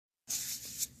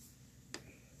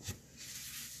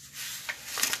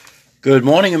Good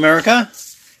morning, America,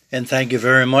 and thank you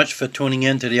very much for tuning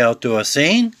in to the outdoor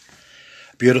scene.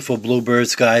 Beautiful bluebird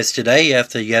skies today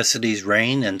after yesterday's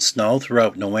rain and snow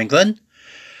throughout New England.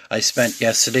 I spent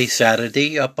yesterday,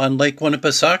 Saturday, up on Lake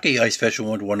Winnipesaukee ice fishing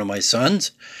with one of my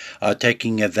sons,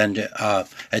 taking advantage of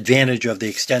the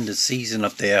extended season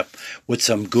up there with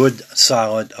some good,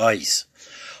 solid ice.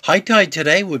 High tide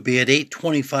today would be at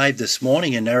 8:25 this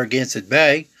morning in Narragansett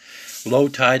Bay. Low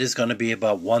tide is going to be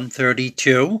about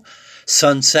 1:32.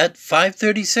 Sunset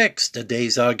 5:36. The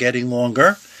days are getting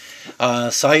longer.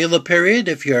 Cellular period,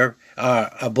 if you're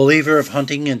a believer of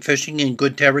hunting and fishing in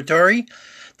good territory,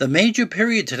 the major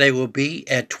period today will be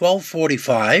at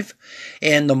 12:45,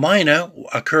 and the minor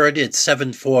occurred at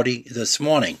 7:40 this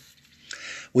morning.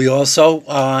 We also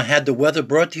had the weather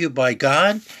brought to you by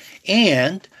God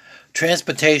and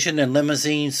transportation and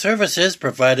limousine services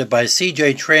provided by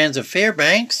CJ Trans of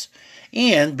Fairbanks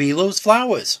and Belo's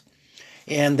Flowers.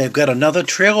 And they've got another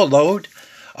trailer load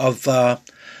of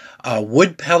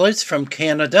wood pellets from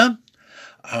Canada.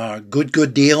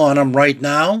 Good deal on them right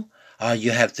now.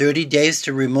 You have 30 days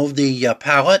to remove the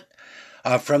pallet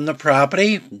from the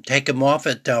property. Take them off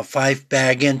at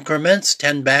 5-bag increments,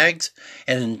 10 bags.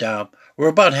 And we're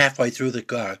about halfway through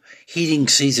the heating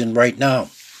season right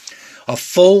now. A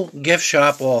full gift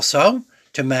shop also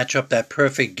to match up that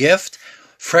perfect gift.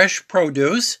 Fresh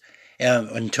produce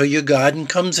until your garden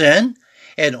comes in.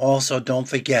 And also, don't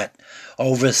forget,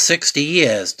 over 60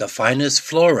 years, the finest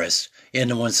florist in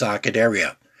the Woonsocket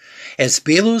area. It's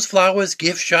Belo's Flowers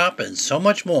Gift Shop and so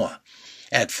much more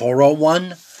at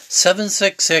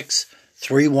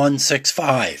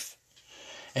 401-766-3165.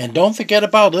 And don't forget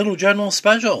about Little General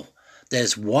Special.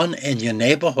 There's one in your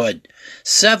neighborhood.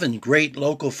 7 great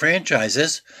local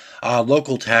franchises,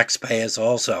 local taxpayers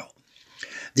also.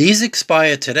 These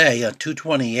expire today on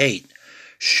 2/28.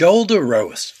 Shoulder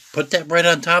roast. Put that right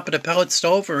on top of the pellet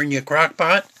stove or in your crock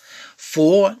pot.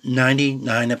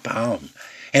 $4.99 a pound.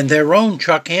 And their own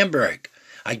Chuck Hamburg.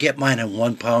 I get mine in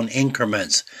 1-pound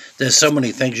increments. There's so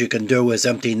many things you can do as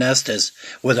empty nesters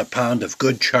with a pound of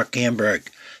good Chuck Hamburg.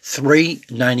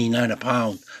 $3.99 a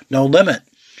pound. No limit.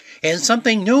 And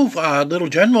something new, Little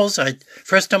Generals.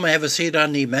 First time I ever see it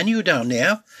on the menu down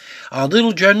there.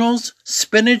 Little Generals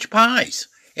spinach pies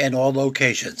in all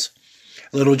locations.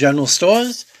 Little General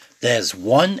stores. There's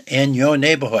one in your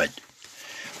neighborhood.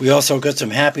 We also got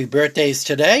some happy birthdays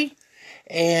today.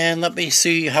 And let me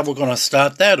see how we're going to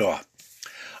start that off.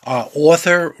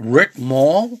 Author Rick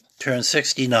Moll turned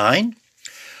 69.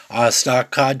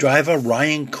 Stock car driver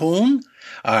Ryan Kuhn,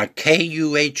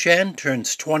 KUHN,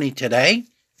 turns 20 today.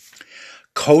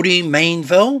 Cody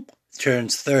Mainville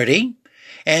turns 30.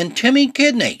 And Timmy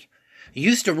Kidney. He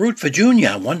used to root for Junior.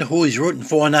 I wonder who he's rooting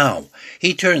for now.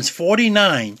 He turns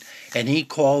 49, and he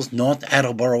calls North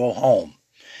Attleboro home.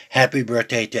 Happy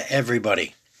birthday to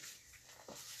everybody.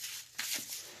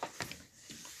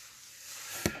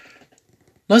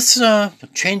 Let's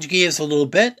change gears a little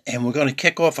bit, and we're going to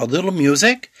kick off a little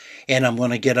music, and I'm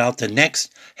going to get out the next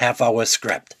half-hour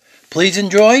script. Please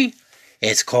enjoy.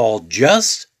 It's called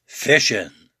Just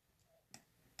Fishing.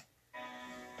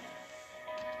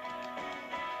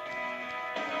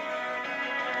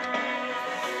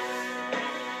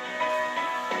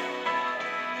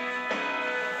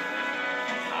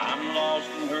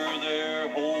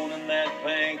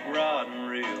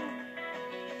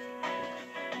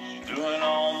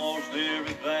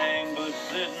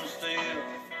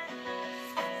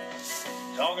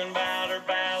 Talking about her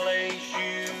ballet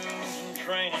shoes and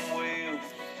training wheels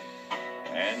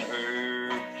and her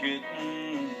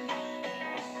kittens.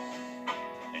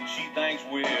 And she thinks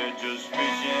we're just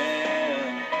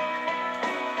fishing.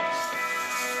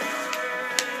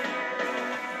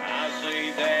 I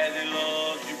say, Daddy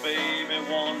loves you, baby,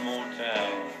 one more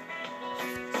time.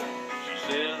 She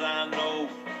says, I know,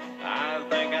 I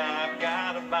think I've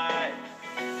got a bite.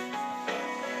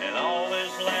 And all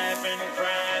this laughing,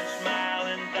 crying,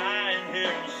 smiling, dying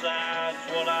here inside's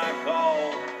what I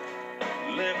call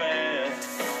living.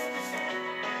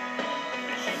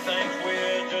 And she thinks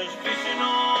we're just fishing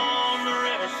on the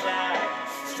riverside,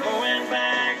 throwing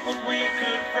back what we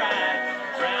could fry,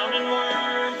 drowning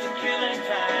words and killing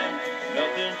time,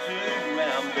 nothing too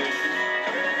ambitious.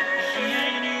 She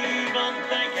ain't even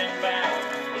thinking about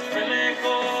what's really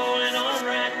going on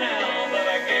right now, but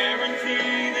I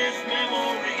guarantee this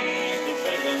memory's a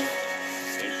feeling,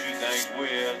 and she thinks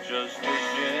we're just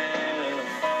fishing.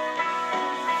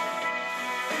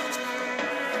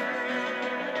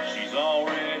 She's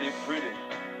already pretty,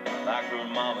 like her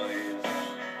mama is.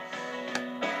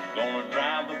 Gonna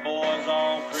drive the boys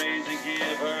all crazy,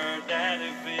 give her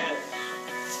daddy fits.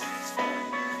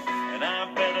 And I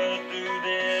better do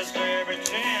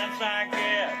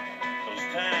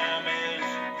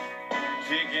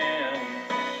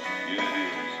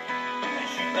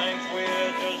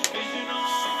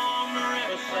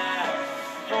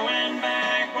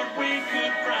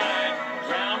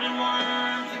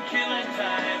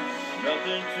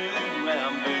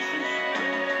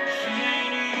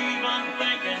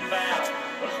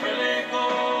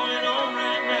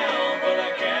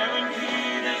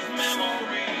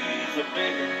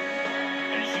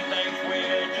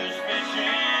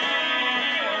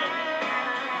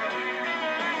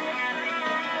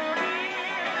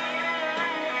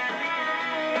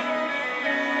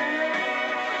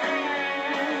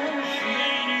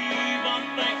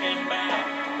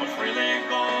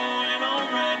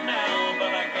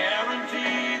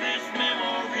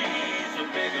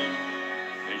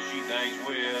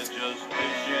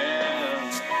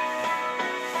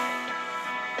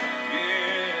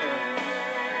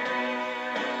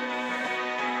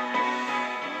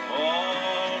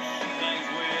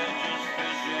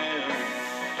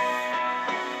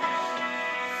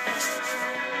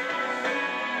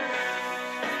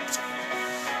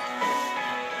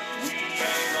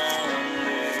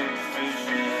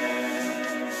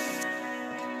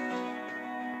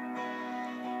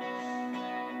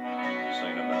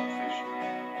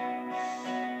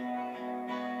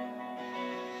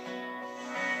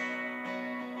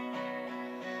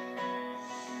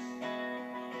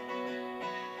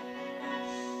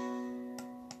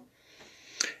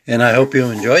And I hope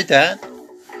you enjoyed that.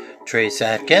 Trace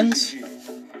Atkins,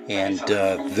 and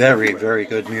very, very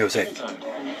good music.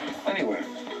 Anywhere.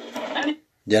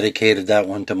 Dedicated that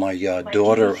one to my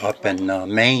daughter up in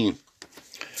Maine.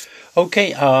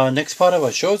 Okay, next part of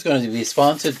our show is going to be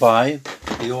sponsored by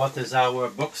the Authors Hour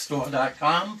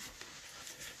Bookstore.com.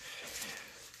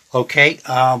 Okay,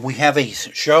 we have a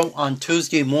show on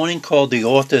Tuesday morning called the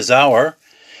Authors Hour,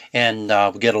 and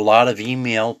we get a lot of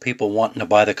email, people wanting to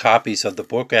buy the copies of the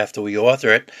book after we author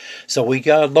it. So we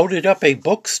loaded up a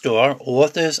bookstore,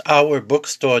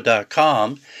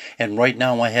 AuthorsHourBookstore.com, and right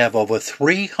now I have over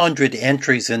 300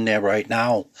 entries in there right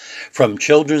now, from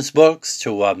children's books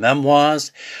to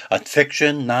memoirs,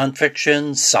 fiction,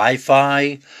 nonfiction,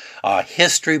 sci-fi,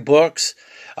 history books.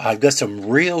 I've got some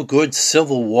real good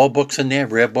Civil War books in there,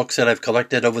 rare books that I've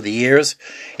collected over the years,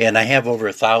 and I have over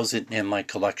 1,000 in my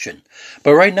collection.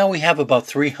 But right now we have about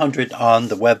 300 on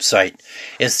the website.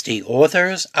 It's the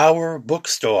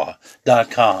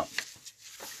AuthorsHourBookstore.com.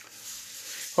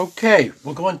 Okay,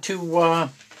 we're going to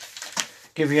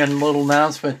give you a little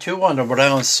announcement too on the Rhode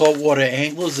Island Saltwater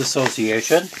Anglers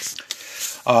Association.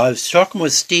 I was talking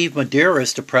with Steve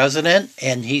Medeiros, the president,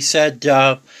 and he said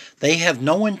they have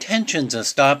no intentions of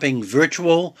stopping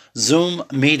virtual Zoom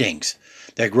meetings.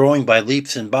 They're growing by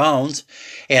leaps and bounds,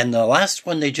 and the last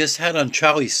one they just had on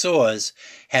Charlie Soares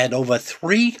had over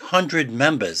 300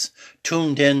 members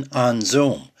tuned in on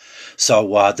Zoom.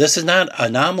 So this is not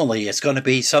an anomaly. It's going to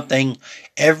be something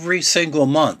every single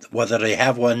month, whether they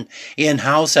have one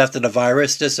in-house after the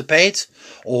virus dissipates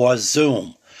or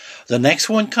Zoom. The next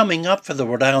one coming up for the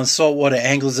Rhode Island Saltwater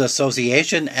Anglers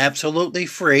Association, absolutely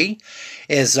free,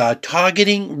 is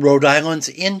targeting Rhode Island's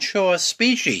inshore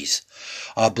species,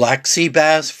 black sea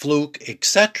bass, fluke,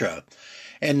 etc.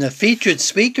 And the featured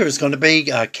speaker is going to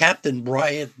be Captain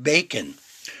Bryant Bacon,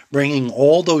 bringing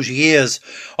all those years,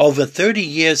 over 30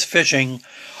 years fishing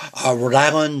Rhode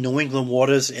Island, New England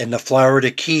waters, and the Florida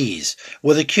Keys,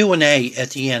 with a Q&A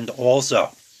at the end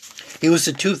also. He was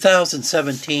the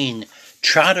 2017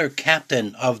 Charter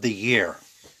Captain of the Year.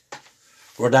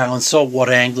 Rhode Island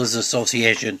Saltwater Anglers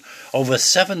Association, over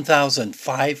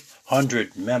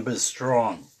 7,500 members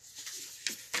strong.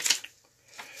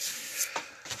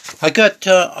 I got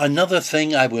another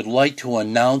thing I would like to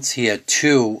announce here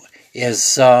too,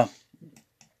 is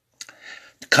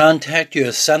contact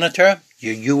your senator,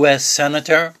 your U.S.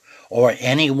 senator, or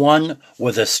anyone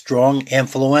with a strong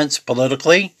influence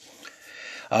politically.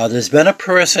 There's been a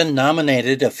person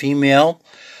nominated, a female,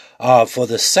 for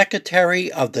the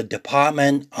Secretary of the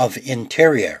Department of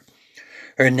Interior.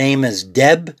 Her name is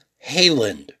Deb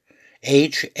Haaland,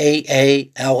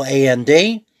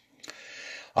 Haaland.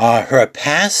 Her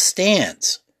past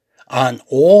stance on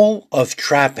all of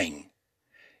trapping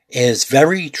is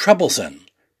very troublesome,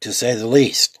 to say the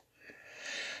least.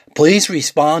 Please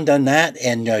respond on that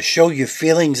and show your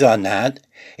feelings on that.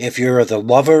 If you're the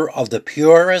lover of the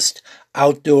purest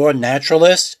outdoor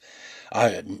naturalist,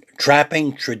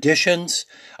 trapping traditions,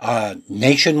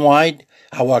 nationwide,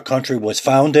 how our country was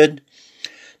founded,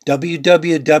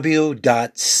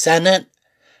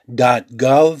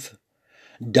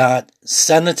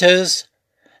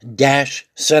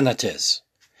 www.senate.gov.senators-senators,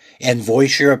 and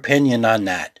voice your opinion on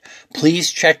that.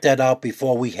 Please check that out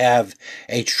before we have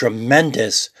a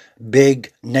tremendous,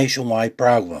 big nationwide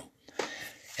problem.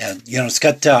 And, it's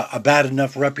got a bad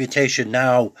enough reputation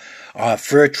now,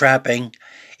 fur trapping,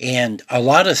 and a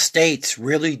lot of states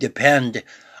really depend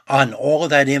on all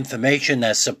of that information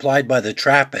that's supplied by the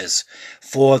trappers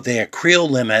for their creel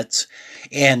limits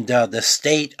and the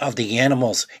state of the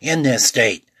animals in their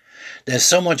state. There's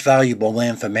so much valuable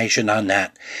information on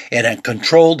that, and a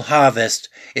controlled harvest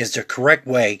is the correct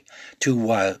way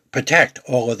to protect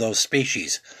all of those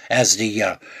species, as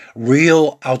the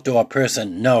real outdoor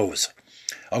person knows.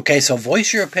 Okay, so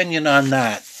voice your opinion on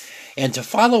that. And to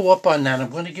follow up on that, I'm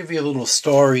going to give you a little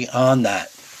story on that.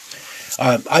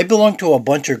 I belong to a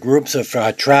bunch of groups of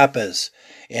trappers,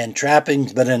 and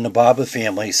trapping's been in the Barber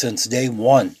family since day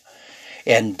one.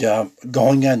 And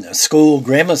going in school,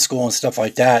 grammar school and stuff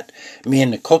like that, me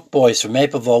and the Cook boys from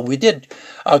Mapleville, we did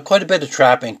quite a bit of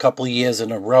trapping a couple of years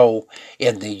in a row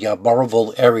in the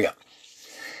Burrillville area.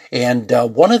 And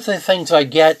one of the things I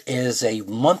get is a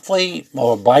monthly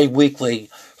or bi-weekly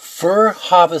Fur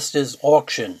Harvesters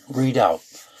Auction readout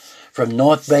from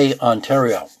North Bay,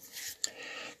 Ontario.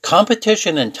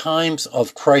 Competition in times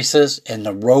of crisis and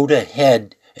the road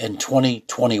ahead in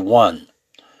 2021.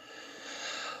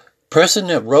 Person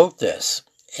that wrote this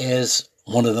is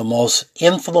one of the most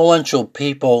influential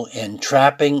people in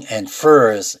trapping and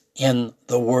furs in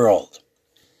the world.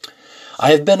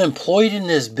 I have been employed in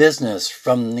this business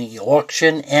from the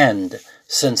auction end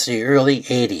since the early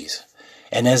 80s,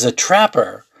 and as a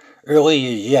trapper,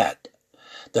 earlier yet.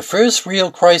 The first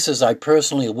real crisis I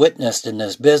personally witnessed in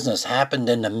this business happened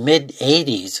in the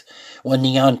mid-80s when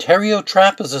the Ontario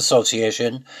Trappers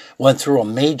Association went through a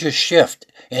major shift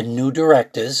in new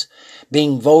directors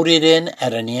being voted in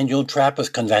at an annual Trappers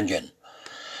Convention.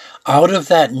 Out of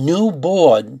that new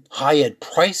board hired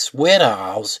Price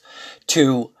Waterhouse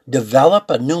to develop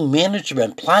a new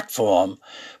management platform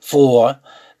for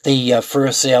the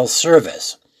fur sales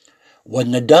service.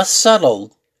 When the dust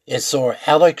settled, it saw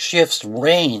Alex Schiff's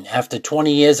reign after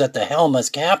 20 years at the helm as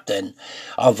captain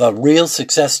of a real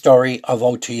success story of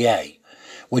OTA,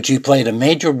 which he played a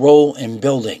major role in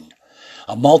building.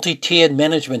 A multi-tiered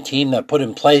management team that put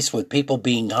in place with people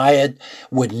being hired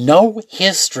with no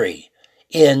history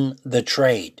in the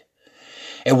trade.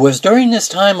 It was during this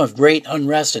time of great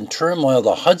unrest and turmoil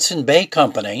the Hudson Bay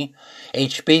Company,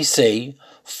 HBC,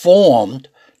 formed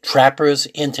Trappers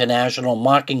International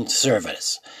Marketing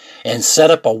Service and set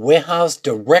up a warehouse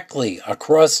directly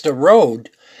across the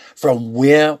road from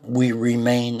where we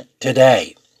remain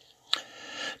today.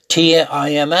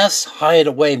 TIMS hired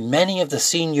away many of the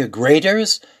senior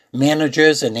graders,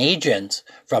 managers, and agents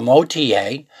from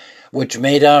OTA, which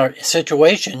made our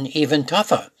situation even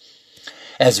tougher.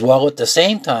 As well, at the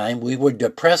same time, we were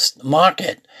depressed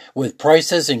market with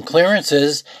prices and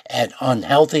clearances at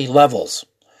unhealthy levels.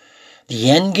 The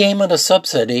end game of the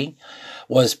subsidy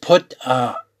was put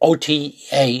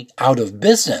OTA out of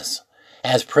business,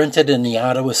 as printed in the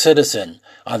Ottawa Citizen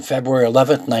on February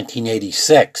 11,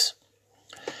 1986.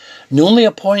 Newly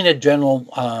appointed General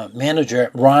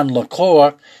Manager Ron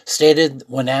LaCour stated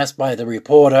when asked by the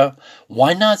reporter,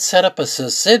 why not set up a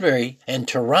subsidiary in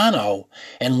Toronto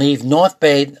and leave North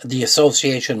Bay, the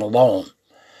association, alone?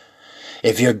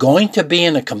 If you're going to be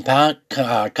in a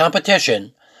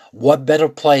competition, what better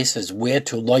place is where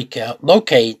to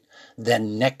locate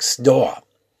than next door?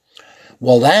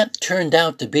 Well, that turned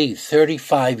out to be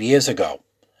 35 years ago.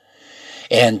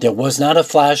 And there was not a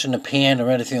flash in the pan or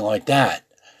anything like that.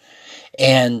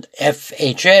 And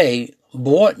FHA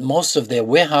bought most of their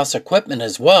warehouse equipment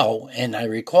as well. And I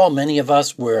recall many of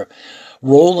us were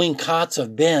rolling carts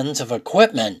of bins of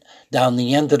equipment down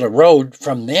the end of the road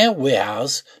from their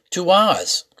warehouse to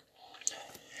ours.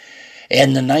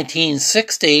 In the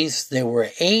 1960s, there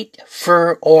were 8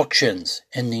 fur auctions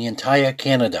in the entire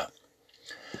Canada.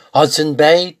 Hudson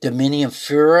Bay, Dominion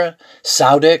Fur,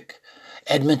 Soudic,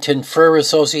 Edmonton Fur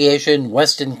Association,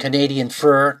 Western Canadian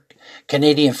Fur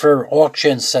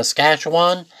Auction,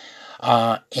 Saskatchewan,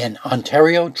 and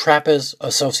Ontario Trappers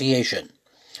Association.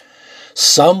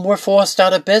 Some were forced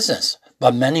out of business,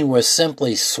 but many were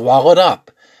simply swallowed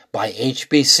up by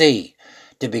HBC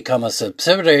to become a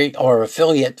subsidiary or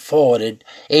affiliate forwarded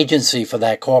agency for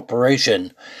that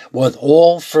corporation, with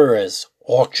all furs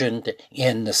auctioned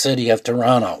in the city of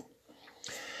Toronto.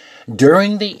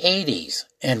 During the 80s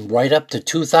and right up to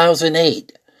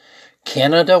 2008,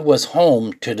 Canada was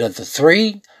home to the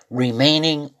 3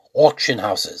 remaining auction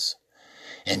houses.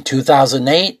 In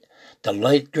 2008, the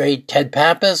late great Ted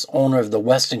Pappas, owner of the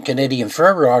Western Canadian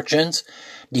Fur Auctions,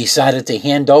 decided to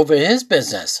hand over his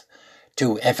business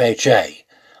to FHA,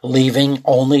 leaving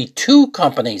only 2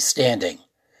 companies standing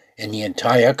in the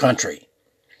entire country.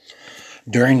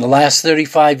 During the last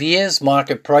 35 years,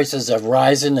 market prices have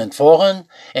risen and fallen,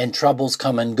 and troubles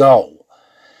come and go.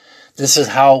 This is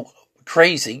how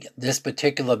crazy this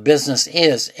particular business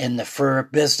is in the fur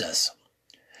business.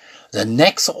 The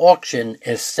next auction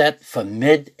is set for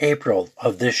mid-April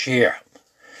of this year,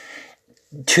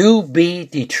 to be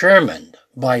determined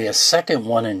by a second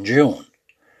one in June,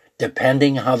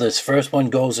 depending how this first one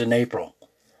goes in April.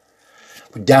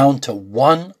 Down to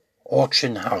 1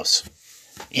 auction house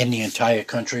in the entire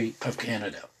country of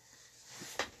Canada.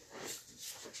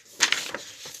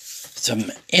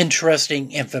 Some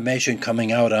interesting information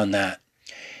coming out on that.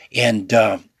 And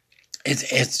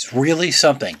it's really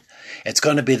something. It's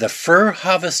going to be the Fur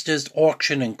Harvesters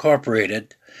Auction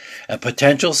Incorporated.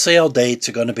 Potential sale dates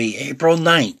are going to be April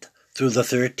 9th through the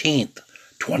 13th,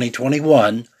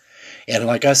 2021. And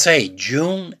like I say,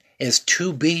 June is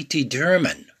to be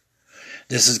determined.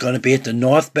 This is going to be at the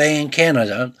North Bay in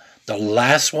Canada, the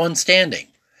last one standing,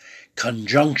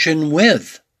 conjunction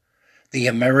with the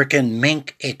American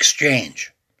Mink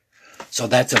Exchange. So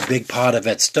that's a big part of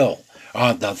it still.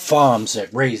 The farms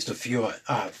that raise the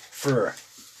fur.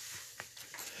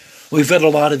 We've had a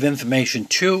lot of information,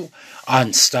 too,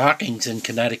 on stockings in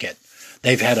Connecticut.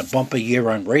 They've had a bumper year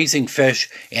on raising fish,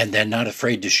 and they're not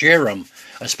afraid to share them,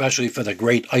 especially for the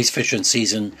great ice fishing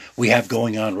season we have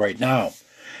going on right now.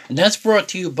 And that's brought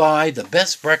to you by the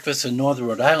best breakfast in Northern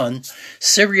Rhode Island,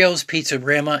 Sirio's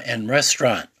Pizzarama and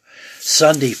Restaurant.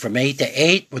 Sunday from 8 to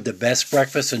 8 with the best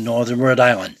breakfast in Northern Rhode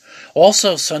Island.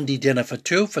 Also Sunday dinner for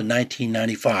two for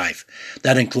 $19.95.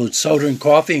 That includes soda and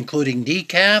coffee, including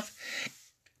decaf,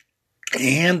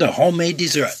 and a homemade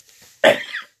dessert.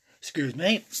 Excuse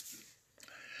me.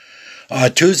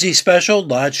 Tuesday special,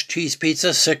 large cheese pizza,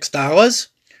 $6.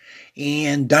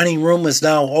 And dining room is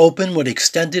now open with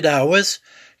extended hours,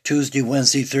 Tuesday,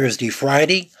 Wednesday, Thursday,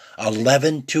 Friday,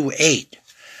 11 to 8.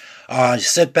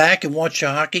 Sit back and watch the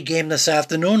hockey game this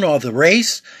afternoon or the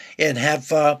race and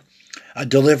have a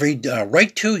delivery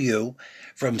right to you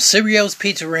from Sirio's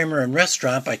Pizzarama and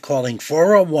Restaurant by calling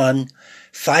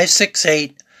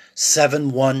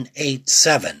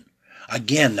 401-568-7187.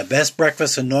 Again, the best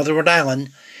breakfast in Northern Rhode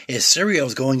Island is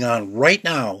Sirio's going on right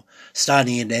now,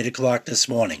 starting at 8 o'clock this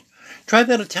morning. Try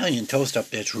that Italian toast up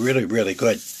there. It's really, really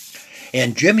good.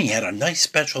 And Jimmy had a nice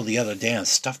special the other day on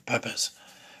stuffed peppers.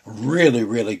 Really,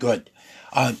 really good.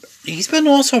 He's been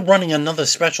also running another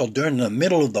special during the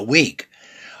middle of the week.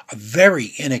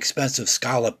 Very inexpensive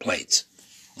scallop plates.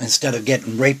 Instead of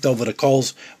getting raped over the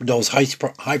coals with those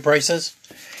high prices,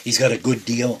 he's got a good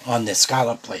deal on the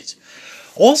scallop plates.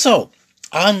 Also,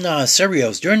 on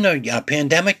Sirio's, during the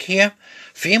pandemic here,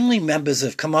 family members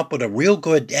have come up with a real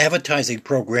good advertising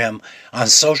program on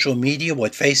social media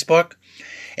with Facebook.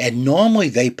 And normally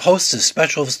they post the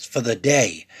specials for the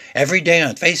day, every day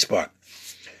on Facebook.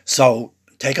 So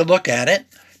take a look at it,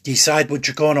 decide what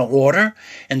you're going to order,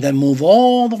 and then move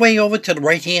all the way over to the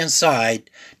right-hand side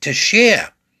to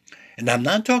share. And I'm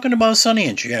not talking about Sonny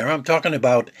and Cher, I'm talking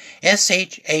about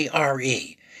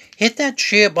SHARE. Hit that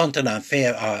share button on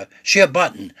share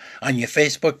button on your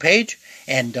Facebook page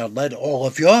and let all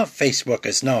of your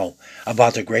Facebookers know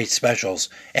about the great specials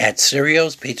at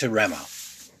Sirio's Pizzarama.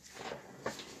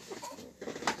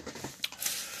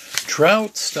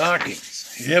 Trout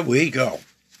stockings. Here we go.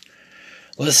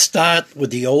 Let's start with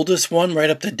the oldest one right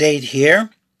up to date here.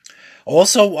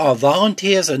 Also,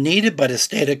 volunteers are needed by the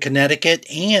state of Connecticut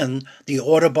and the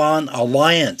Audubon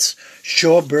Alliance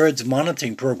Shorebirds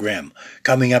Monitoring Program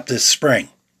coming up this spring.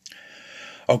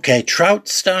 Okay, trout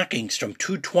stockings from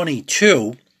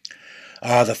 222,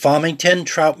 the Farmington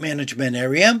Trout Management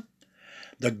Area,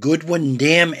 the Goodwin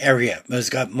Dam area has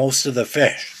got most of the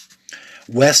fish,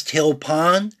 West Hill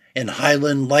Pond, and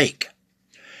Highland Lake.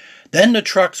 Then the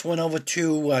trucks went over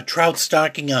to trout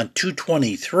stocking on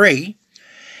 223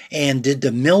 and did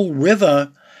the Mill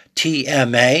River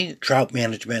TMA, Trout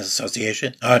Management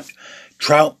Association,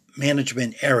 Trout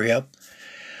Management Area,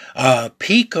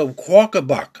 Peak of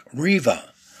Quackabuck River,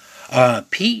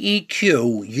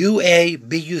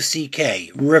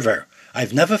 PEQUABUCK River.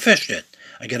 I've never fished it.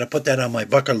 I got to put that on my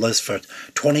bucket list for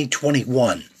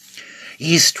 2021.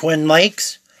 East Twin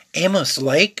Lakes, Amos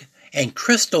Lake, and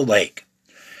Crystal Lake.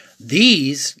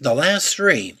 These, the last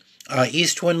three,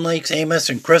 East Twin Lakes, Amos,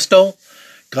 and Crystal,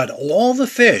 got all the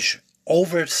fish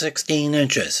over 16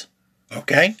 inches.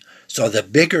 Okay? So the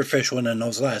bigger fish went in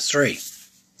those last three.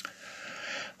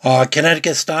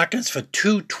 Connecticut stockings for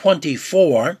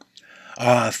 224.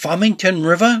 Farmington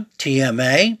River,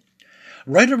 TMA,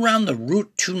 right around the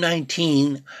Route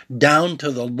 219 down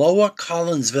to the lower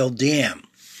Collinsville Dam.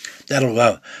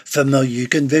 That'll familiar. You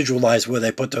can visualize where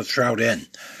they put those trout in.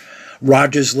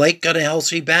 Rogers Lake got a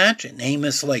healthy batch, and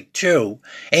Amos Lake too.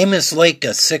 Amos Lake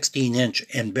got 16-inch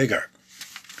and bigger.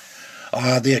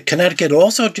 The Connecticut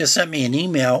also just sent me an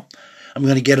email. I'm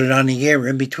going to get it on the air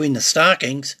in between the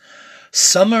stockings.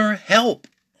 Summer help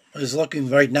is looking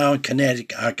right now in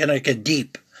Connecticut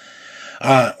deep.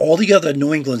 All the other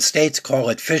New England states call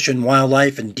it Fish and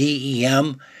Wildlife and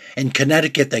DEM. In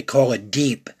Connecticut, they call it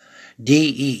DEEP.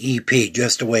 DEEP,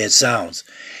 just the way it sounds.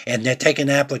 And they're taking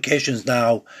applications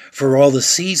now for all the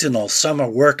seasonal summer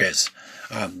workers.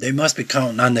 They must be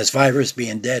counting on this virus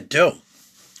being dead, too.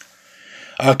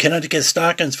 Connecticut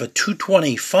stockings for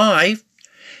 225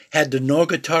 had the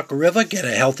Naugatuck River get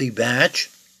a healthy batch.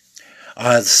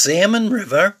 Salmon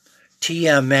River,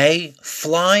 TMA,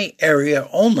 fly area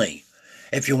only,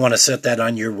 if you want to set that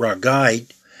on your guide.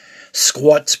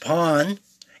 Squats Pond,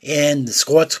 and the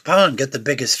Squats Pond get the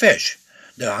biggest fish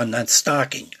on that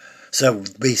stocking. So it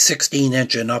would be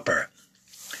 16-inch and upper.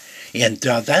 And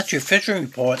that's your fishing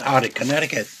report out of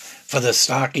Connecticut for the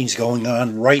stockings going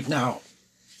on right now.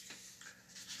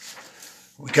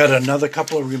 We got another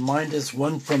couple of reminders,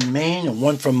 one from Maine and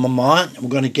one from Vermont. We're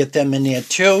going to get them in there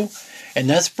too. And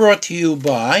that's brought to you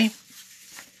by,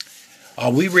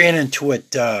 we ran into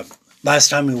it last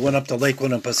time we went up to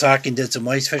Lakewood and Passaic and did some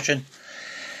ice fishing.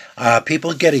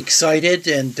 People get excited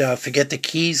and forget the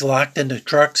keys locked in the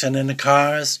trucks and in the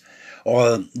cars,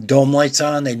 or dome lights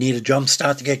on, they need a jump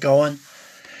start to get going.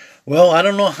 Well, I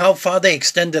don't know how far they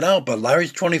extend it out, but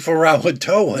Larry's 24-hour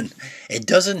towing, it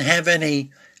doesn't have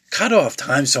any cutoff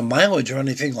times for mileage or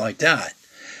anything like that.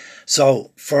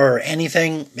 So for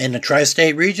anything in the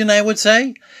tri-state region, I would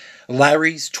say,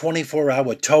 Larry's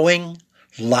 24-hour towing,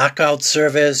 lockout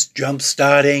service, jump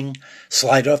starting,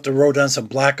 slide off the road on some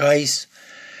black ice.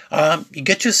 You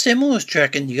get your stimulus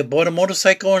check and you get bought a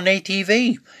motorcycle or an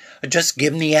ATV. Just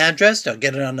give them the address, they'll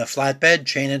get it on the flatbed,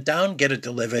 chain it down, get it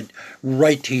delivered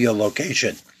right to your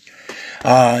location.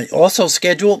 Also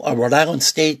schedule a Rhode Island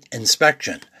State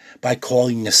inspection by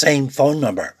calling the same phone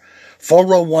number,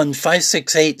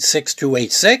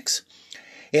 401-568-6286.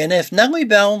 And if Nellie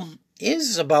Bell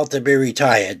is about to be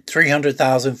retired,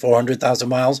 300,000, 400,000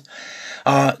 miles,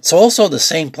 it's also the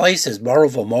same place as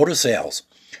Burrillville Motor Sales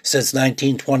since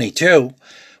 1922,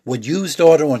 with used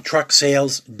auto and truck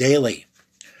sales daily.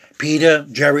 Peter,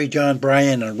 Jerry, John,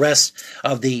 Brian, and the rest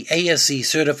of the ASC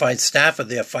certified staff are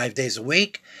there 5 days a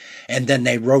week, and then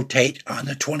they rotate on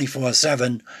the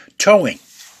 24/7 towing.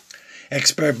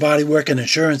 Expert bodywork and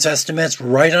insurance estimates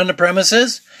right on the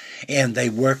premises, and they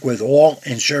work with all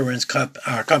insurance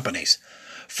companies.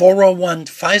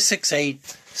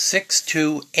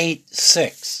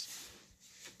 401-568-6286.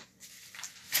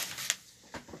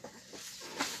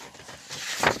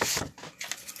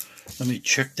 Let me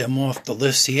check them off the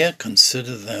list here.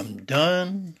 Consider them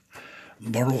done.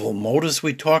 Burrillville Motors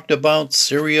we talked about.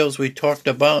 Cereals we talked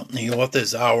about. And the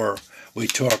Author's Hour we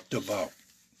talked about.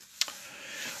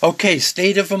 Okay,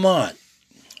 state of Vermont.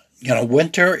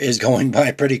 Winter is going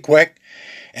by pretty quick.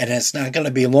 And it's not going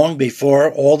to be long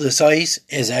before all this ice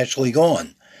is actually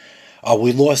gone.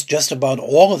 We lost just about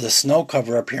all of the snow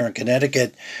cover up here in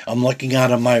Connecticut. I'm looking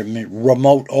out of my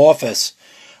remote office.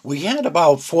 We had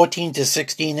about 14 to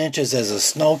 16 inches as a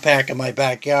snowpack in my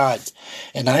backyard.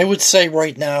 And I would say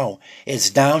right now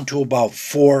it's down to about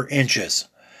 4 inches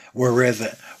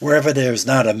wherever there's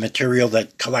not a material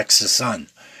that collects the sun.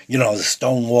 The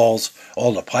stone walls,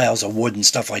 all the piles of wood and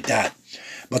stuff like that.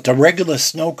 But the regular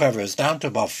snow cover is down to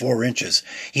about 4 inches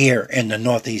here in the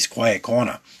Northeast Quiet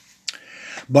Corner.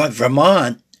 But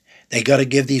Vermont, they got to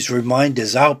give these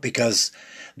reminders out because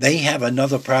they have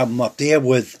another problem up there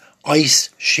with ice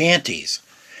shanties.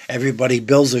 Everybody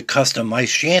builds a custom ice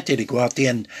shanty to go out there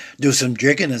and do some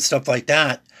jigging and stuff like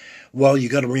that. Well, you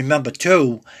got to remember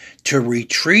too to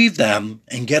retrieve them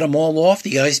and get them all off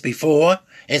the ice before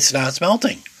it starts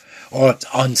melting. Or it's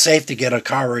unsafe to get a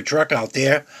car or a truck out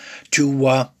there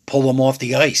to pull them off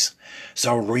the ice.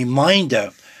 So reminder,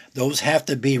 those have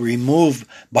to be removed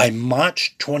by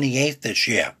March 28th this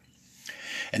year.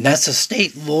 And that's a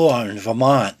state law in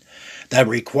Vermont that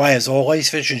requires all ice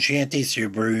fishing shanties to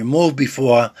be removed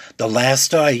before the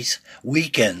last ice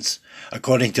weekends,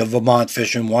 according to Vermont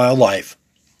Fish and Wildlife.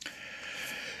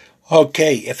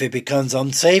 Okay, if it becomes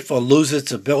unsafe or loses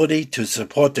its ability to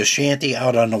support the shanty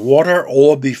out on the water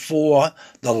or before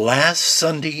the last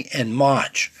Sunday in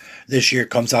March, this year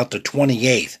comes out the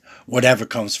 28th, whatever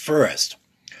comes first.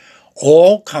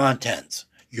 All contents,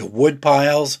 your wood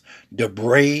piles,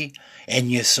 debris, and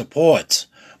your supports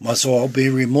must all be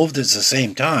removed at the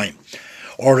same time,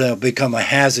 or they'll become a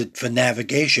hazard for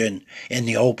navigation in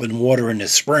the open water in the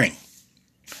spring.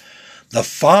 The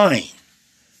fine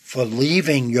for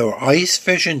leaving your ice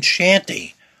fishing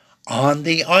shanty on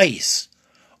the ice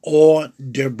or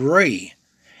debris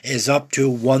is up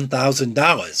to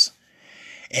 $1,000,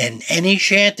 and any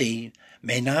shanty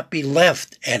may not be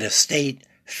left at a state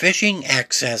fishing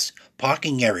access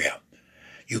parking area.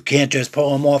 You can't just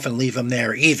pull them off and leave them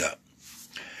there either.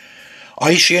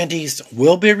 Ice shanties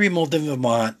will be removed in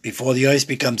Vermont before the ice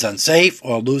becomes unsafe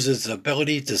or loses its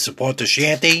ability to support the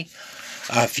shanty.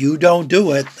 If you don't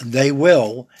do it, they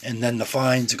will, and then the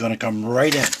fines are going to come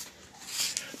right in.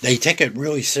 They take it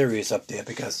really serious up there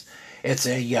because it's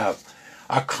a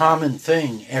common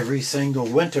thing every single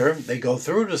winter. They go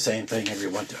through the same thing every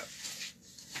winter.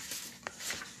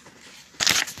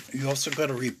 You also got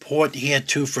a report here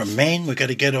too from Maine. We got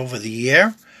to get over the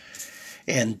air,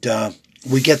 and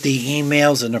we get the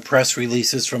emails and the press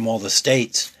releases from all the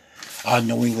states,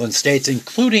 New England states,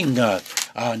 including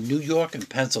New York and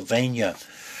Pennsylvania.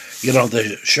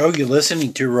 The show you're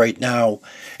listening to right now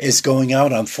is going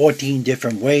out on 14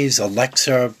 different ways: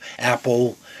 Alexa,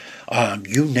 Apple,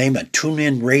 you name it,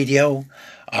 TuneIn Radio,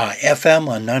 FM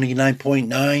on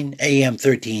 99.9, AM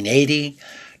 1380,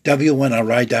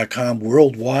 WNRI.com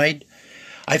worldwide.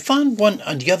 I found one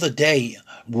the other day,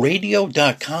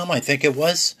 radio.com, I think it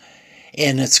was,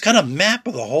 and it's got a map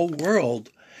of the whole world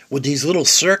with these little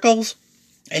circles,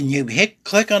 and you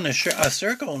click on a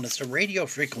circle, and it's the radio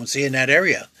frequency in that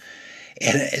area.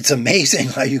 And it's amazing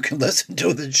how you can listen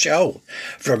to the show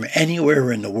from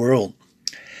anywhere in the world.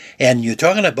 And you're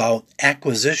talking about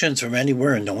acquisitions from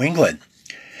anywhere in New England.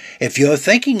 If you're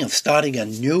thinking of starting a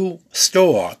new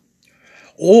store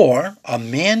or a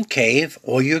man cave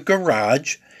or your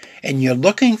garage, and you're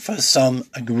looking for some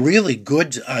really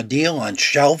good deal on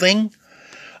shelving,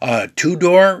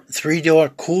 2-door, 3-door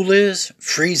coolers,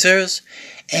 freezers,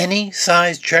 any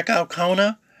size checkout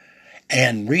counter,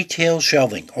 and retail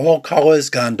shelving, all colors,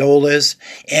 gondolas,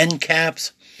 end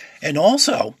caps, and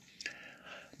also,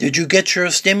 did you get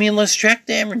your stimulus check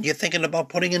there and you're thinking about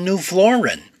putting a new floor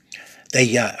in?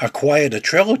 They acquired a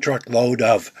trailer truck load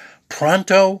of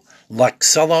Pronto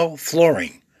Luxello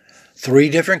flooring. 3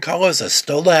 different colors are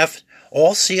still left,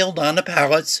 all sealed on the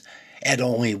pallets at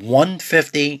only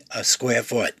 $1.50 a square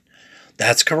foot.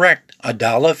 That's correct,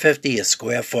 $1.50 a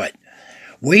square foot.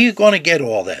 Where are you going to get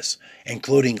all this,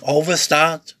 including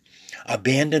overstocked,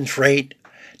 abandoned freight,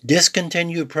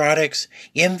 discontinued products,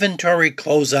 inventory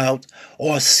closeout,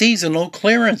 or seasonal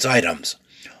clearance items?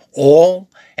 All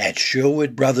at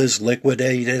Sherwood Brothers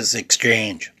Liquidators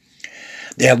Exchange.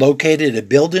 They're located at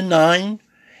Building 9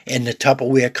 in the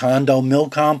Tupperware Condo Mill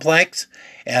Complex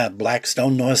at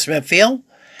Blackstone, North Smithfield.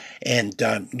 And,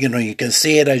 you can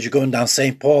see it as you're going down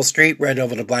St. Paul Street, right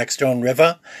over the Blackstone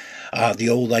River, the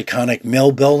old iconic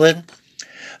mill building.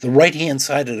 The right-hand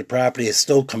side of the property is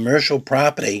still commercial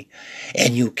property,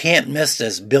 and you can't miss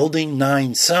this Building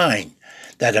 9 sign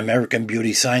that American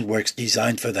Beauty Sign Works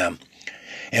designed for them.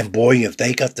 And boy, if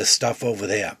they got the stuff over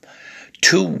there.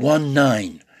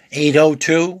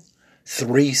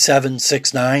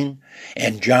 219-802-3769,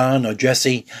 and John or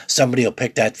Jesse, somebody will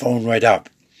pick that phone right up.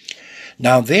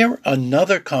 Now, they're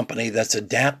another company that's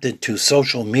adapted to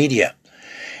social media.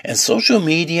 And social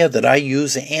media that I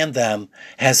use and them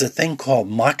has a thing called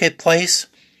Marketplace.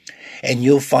 And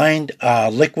you'll find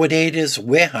Liquidators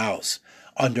Warehouse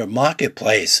under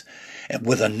Marketplace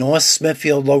with a North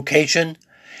Smithfield location.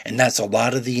 And that's a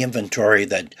lot of the inventory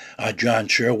that John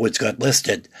Sherwood's got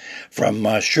listed from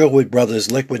Sherwood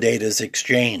Brothers Liquidators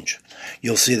Exchange.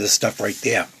 You'll see the stuff right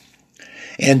there.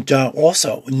 And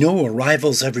also, new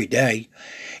arrivals every day.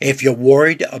 If you're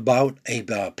worried about a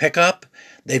pickup,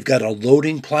 they've got a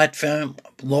loading platform.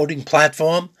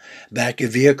 Back your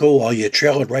vehicle while you're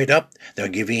trailered right up. They'll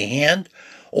give you a hand.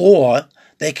 Or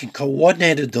they can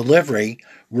coordinate a delivery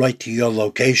right to your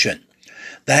location.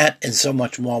 That and so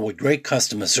much more with great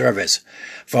customer service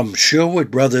from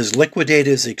Sherwood Brothers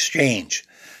Liquidators Exchange,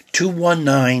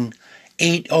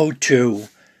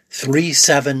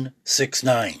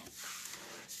 219-802-3769.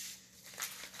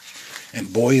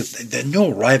 And boy, there are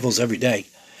new arrivals every day.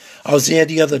 I was there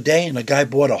the other day and a guy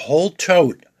bought a whole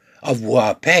tote of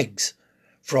pegs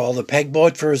for all the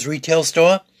pegboard for his retail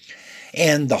store.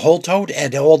 And the whole tote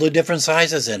had all the different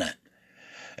sizes in it.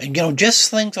 And, just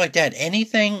things like that.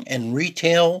 Anything in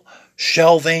retail,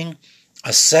 shelving,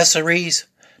 accessories,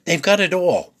 they've got it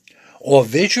all. Or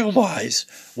visualize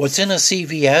what's in a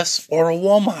CVS or a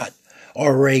Walmart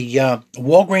or a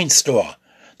Walgreens store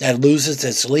that loses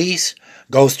its lease,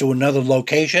 goes to another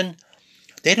location.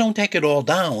 They don't take it all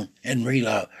down and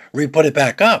re-put it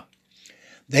back up.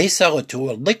 They sell it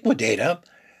to a liquidator,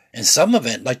 and some of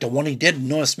it, like the one he did in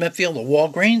North Smithfield or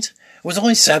Walgreens, was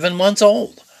only 7 months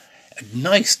old.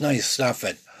 Nice stuff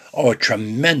at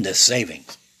tremendous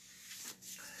savings.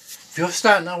 If you're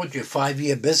starting out with your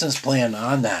 5-year business plan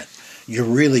on that, you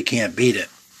really can't beat it.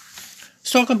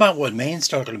 Let's talk about what Maine's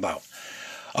talking about.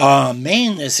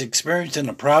 Maine is experiencing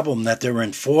a problem that they're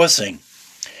enforcing.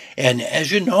 And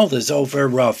as you know, there's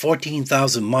over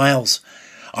 14,000 miles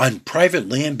on private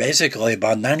land, basically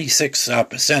about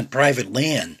 96% private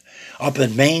land up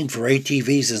in Maine for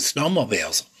ATVs and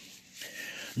snowmobiles.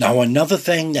 Now, another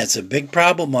thing that's a big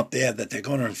problem up there that they're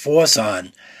going to enforce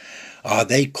on,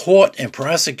 they caught and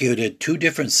prosecuted 2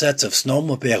 different sets of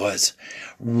snowmobilers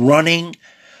running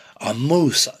a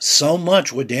moose so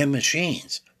much with their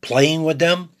machines, playing with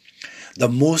them, the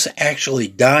moose actually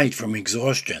died from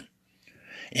exhaustion.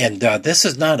 And this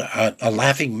is not a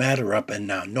laughing matter up in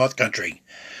North Country.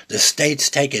 The states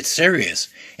take it serious,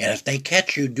 and if they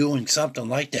catch you doing something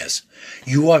like this,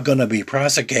 you are going to be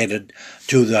prosecuted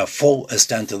to the full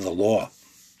extent of the law.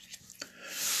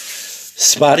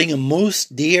 Spotting a moose,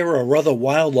 deer, or other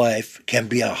wildlife can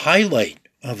be a highlight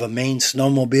of a Maine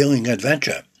snowmobiling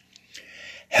adventure.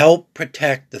 Help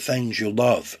protect the things you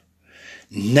love.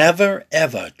 Never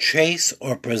ever chase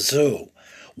or pursue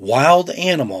wild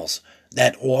animals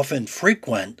that often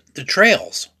frequent the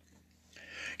trails.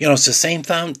 It's the same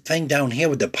thing down here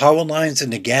with the power lines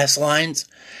and the gas lines.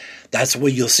 That's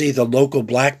where you'll see the local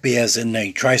black bears in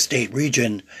the tri-state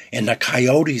region and the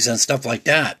coyotes and stuff like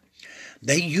that.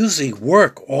 they usually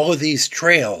work all of these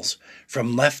trails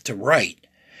from left to right,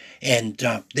 and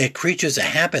they're creatures of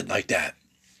habit like that.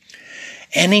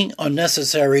 Any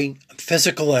unnecessary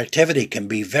physical activity can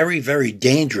be very, very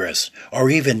dangerous or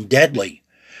even deadly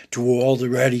to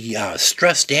already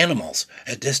stressed animals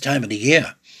at this time of the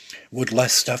year with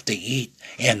less stuff to eat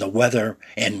and the weather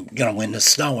and, in the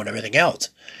snow and everything else.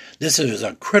 This is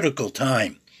a critical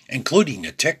time, including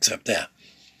the ticks up there.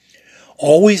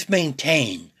 Always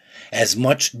maintain as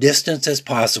much distance as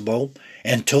possible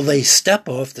until they step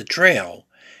off the trail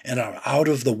and are out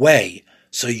of the way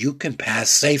so you can pass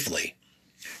safely.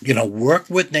 Work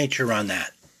with nature on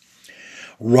that.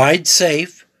 Ride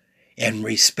safe and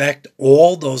respect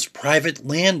all those private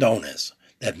landowners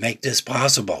that make this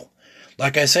possible.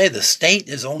 Like I say, the state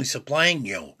is only supplying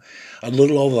you a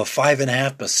little over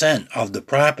 5.5% of the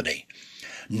property.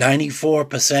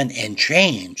 94% and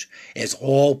change is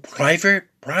all private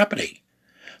property.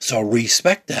 So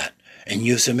respect that and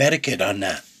use some etiquette on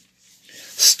that.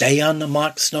 Stay on the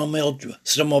mock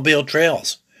snowmobile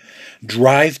trails.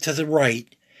 Drive to the right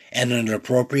and at an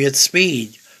appropriate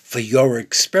speed for your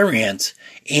experience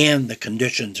and the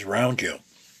conditions around you.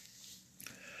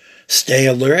 Stay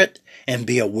alert and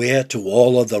be aware to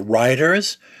all of the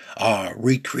riders,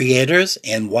 recreators,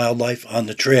 and wildlife on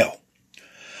the trail.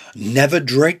 Never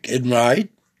drink and ride.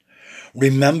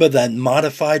 Remember that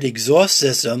modified exhaust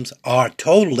systems are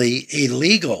totally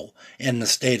illegal in the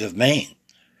state of Maine.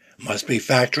 Must be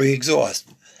factory exhaust.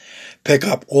 Pick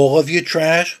up all of your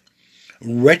trash,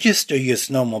 register your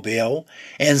snowmobile,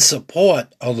 and support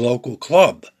a local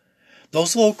club.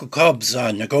 Those local clubs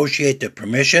negotiate the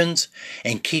permissions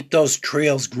and keep those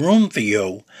trails groomed for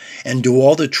you and do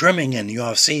all the trimming in the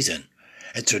off-season.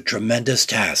 It's a tremendous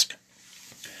task.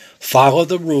 Follow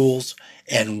the rules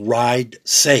and ride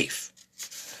safe.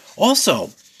 Also,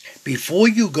 before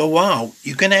you go out,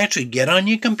 you can actually get on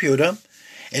your computer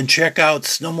and check out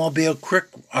snowmobile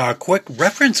quick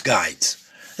reference guides.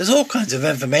 There's all kinds of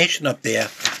information up there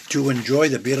to enjoy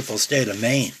the beautiful state of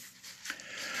Maine.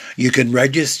 You can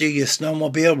register your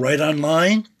snowmobile right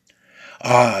online.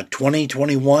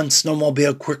 2021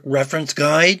 Snowmobile Quick Reference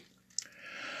Guide.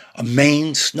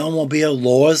 Maine Snowmobile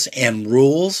Laws and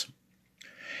Rules.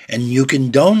 And you can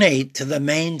donate to the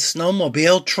Maine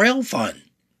Snowmobile Trail Fund.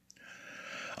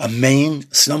 A Maine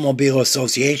Snowmobile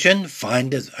Association,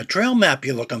 find a trail map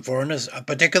you're looking for in a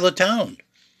particular town.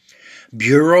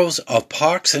 Bureaus of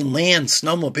Parks and Land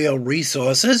Snowmobile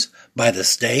Resources by the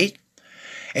state.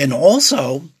 And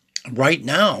also, right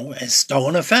now, is still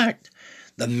in effect,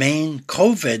 the Maine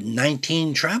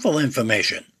COVID-19 travel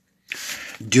information.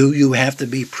 Do you have to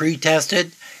be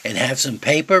pre-tested and have some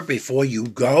paper before you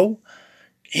go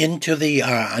into the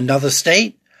another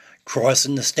state,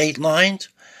 crossing the state lines?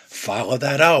 Follow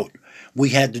that out. We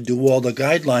had to do all the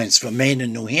guidelines for Maine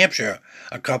and New Hampshire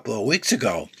a couple of weeks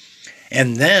ago.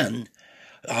 And then,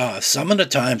 some of the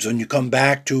times when you come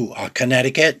back to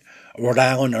Connecticut, Rhode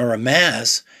Island, or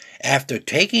Mass, after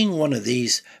taking one of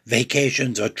these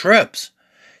vacations or trips,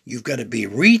 you've got to be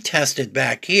retested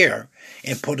back here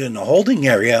and put in a holding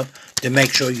area to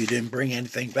make sure you didn't bring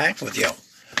anything back with you.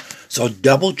 So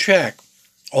double check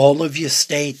all of your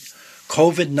state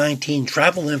COVID-19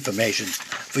 travel information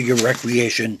for your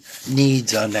recreation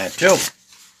needs on that too.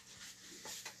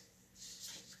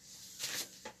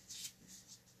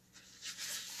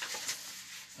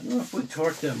 I don't know if we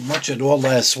talked much at all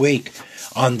last week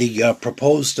on the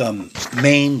proposed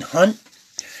Maine hunt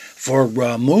for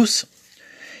moose.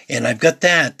 And I've got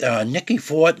that. Nikki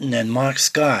Fortin and Mark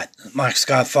Scott. Mark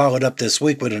Scott followed up this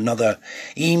week with another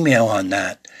email on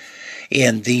that.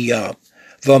 And the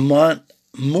Vermont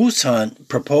Moose Hunt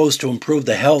proposed to improve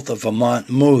the health of Vermont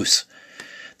moose.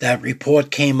 That report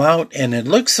came out, and it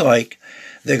looks like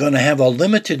they're going to have a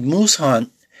limited moose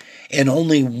hunt in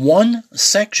only one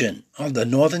section of the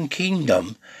Northern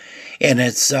Kingdom, and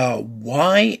it's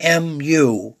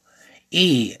YMUE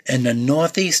in the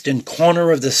northeastern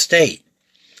corner of the state.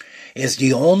 Is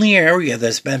the only area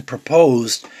that's been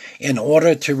proposed in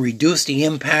order to reduce the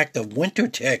impact of winter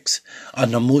ticks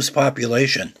on the moose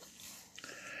population.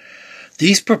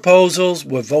 These proposals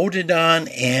were voted on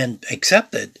and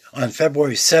accepted on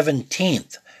February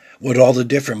 17th with all the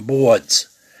different boards.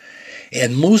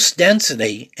 And moose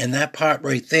density in that part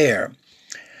right there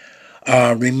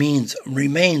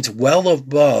remains well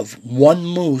above one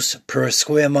moose per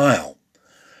square mile.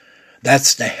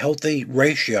 That's the healthy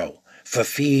ratio for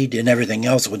feed and everything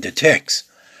else with the ticks,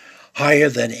 higher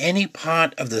than any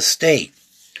part of the state.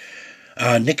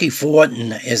 Nikki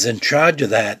Fortin is in charge of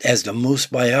that as the moose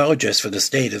biologist for the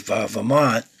state of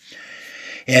Vermont.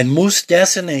 And moose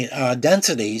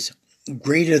densities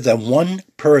greater than 1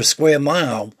 per square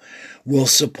mile will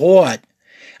support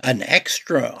an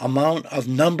extra amount of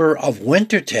number of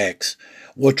winter ticks,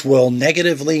 which will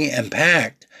negatively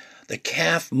impact the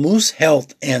calf moose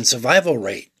health and survival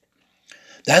rate.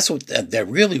 That's what they're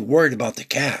really worried about, the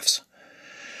calves.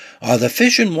 The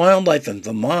Fish and Wildlife in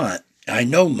Vermont, I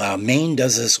know Maine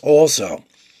does this also.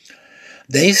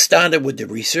 They started with the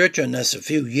research on this a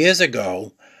few years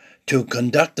ago to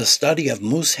conduct a study of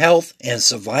moose health and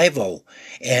survival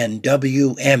and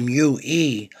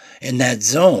WMUE in that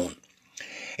zone.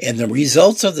 And the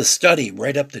results of the study,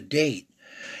 right up to date,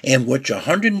 in which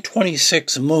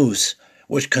 126 moose,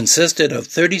 which consisted of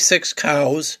 36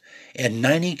 cows and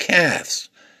 90 calves,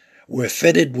 were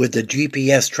fitted with the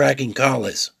GPS tracking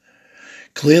collars,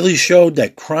 clearly showed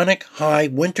that chronic high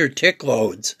winter tick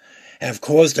loads have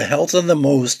caused the health of the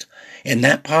moose in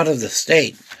that part of the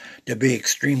state to be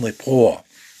extremely poor.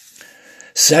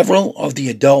 Several of the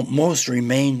adult moose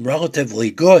remained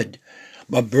relatively good,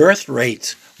 but birth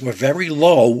rates were very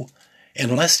low,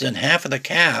 and less than half of the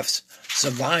calves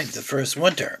survived the first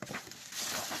winter.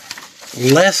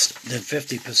 Less than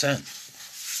 50%.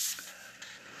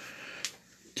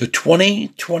 The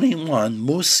 2021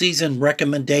 moose season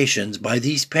recommendations by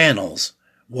these panels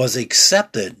was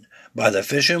accepted by the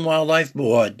Fish and Wildlife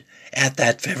Board at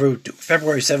that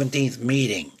February 17th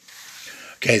meeting.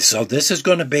 Okay, so this is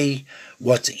going to be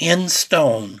what's in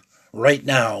stone right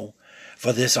now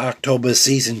for this October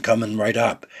season coming right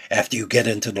up after you get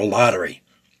into the lottery.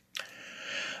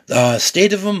 The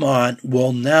state of Vermont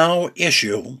will now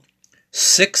issue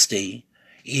 60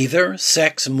 either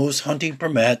sex moose hunting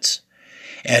permits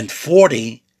and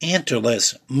 40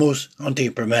 antlerless moose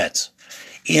hunting permits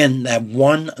in that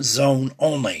one zone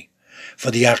only for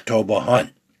the October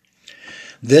hunt.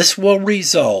 This will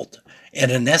result in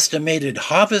an estimated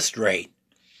harvest rate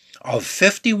of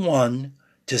 51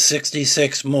 to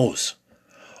 66 moose,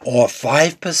 or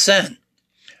 5%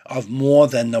 of more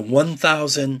than the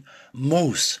 1,000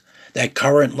 moose that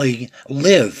currently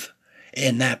live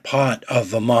in that part of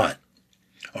Vermont.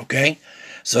 Okay?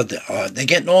 So they're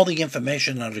getting all the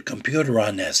information on the computer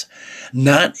on this.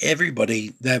 Not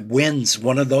everybody that wins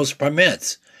one of those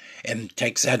permits and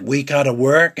takes that week out of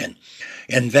work and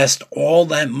invest all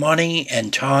that money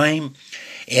and time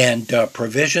and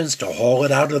provisions to haul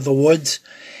it out of the woods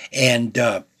and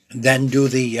then do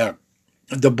the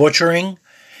butchering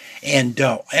and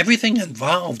everything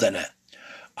involved in it.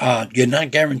 You're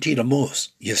not guaranteed a moose.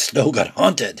 You still got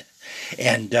hunted.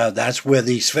 And that's where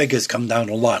these figures come down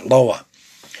a lot lower.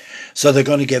 So they're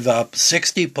going to give up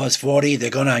 60 plus 40. They're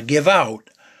going to give out,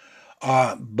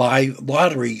 by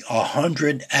lottery,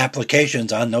 100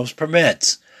 applications on those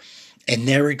permits. And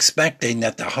they're expecting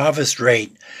that the harvest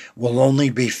rate will only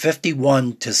be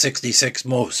 51 to 66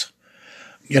 moose.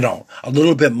 A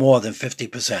little bit more than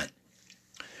 50%.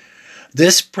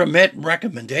 This permit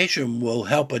recommendation will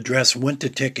help address winter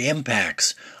tick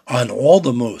impacts on all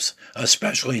the moose,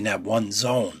 especially in that one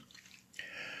zone.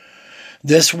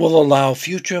 This will allow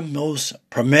future moose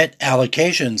permit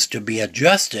allocations to be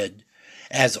adjusted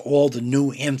as all the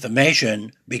new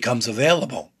information becomes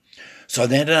available. So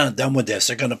they're not done with this.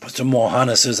 They're going to put some more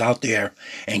harnesses out there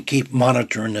and keep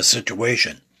monitoring the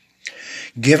situation.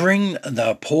 Given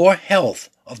the poor health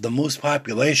of the moose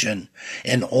population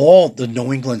in all the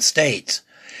New England states,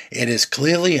 it is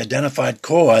clearly identified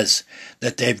cause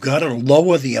that they've got to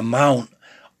lower the amount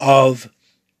of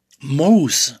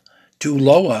moose to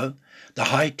lower the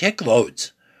high tick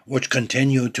loads, which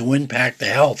continue to impact the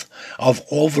health of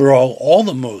overall all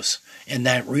the moose in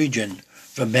that region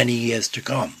for many years to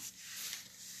come.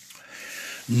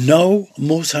 No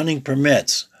moose hunting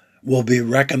permits will be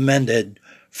recommended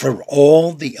for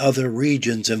all the other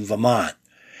regions in Vermont.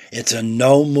 It's a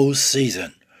no moose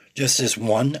season, just this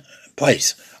one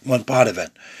place, one part of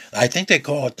it. I think they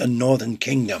call it the Northern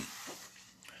Kingdom.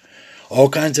 All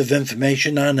kinds of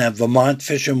information on that Vermont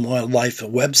Fish and Wildlife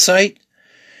website.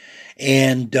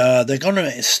 And they're going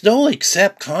to still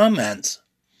accept comments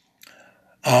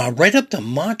right up to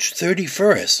March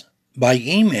 31st by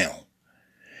email.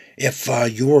 If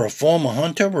you're a former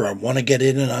hunter or want to get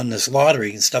in on this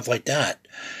lottery and stuff like that,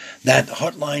 that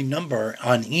hotline number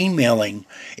on emailing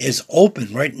is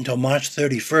open right until March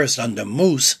 31st under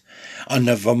Moose on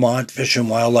the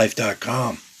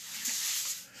VermontFishandWildlife.com.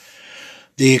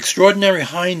 The extraordinary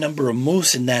high number of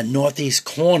moose in that northeast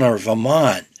corner of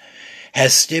Vermont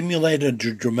has stimulated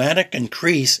a dramatic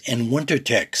increase in winter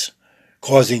ticks,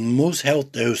 causing moose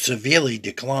health to severely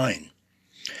decline.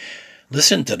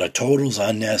 Listen to the totals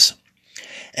on this.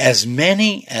 As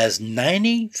many as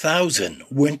 90,000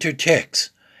 winter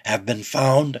ticks have been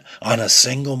found on a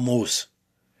single moose.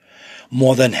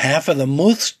 More than half of the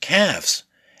moose calves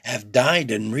have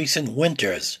died in recent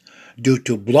winters due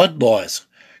to blood loss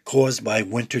caused by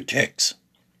winter ticks.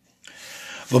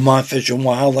 Vermont Fish and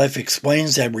Wildlife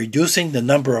explains that reducing the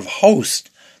number of hosts,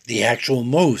 the actual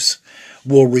moose,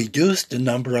 will reduce the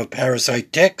number of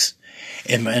parasite ticks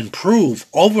and improve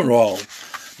overall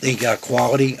the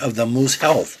quality of the moose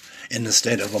health in the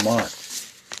state of Vermont.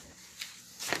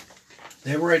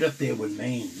 They're right up there with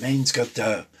Maine. Maine's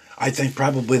got, I think,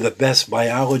 probably the best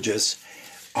biologists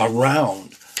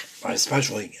around,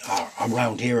 especially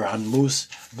around here on moose,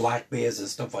 black bears, and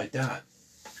stuff like that.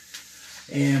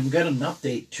 And we got an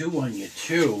update too on you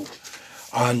too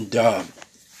on a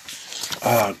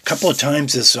couple of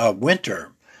times this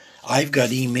winter. I've got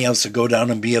emails to go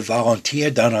down and be a volunteer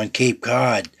down on Cape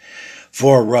Cod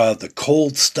for the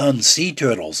cold-stunned sea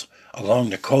turtles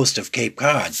along the coast of Cape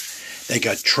Cod. They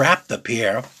got trapped up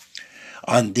here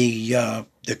on the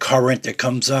current that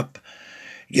comes up,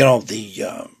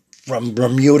 from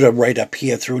Bermuda right up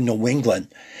here through New England.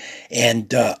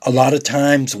 And a lot of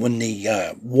times when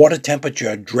the water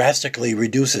temperature drastically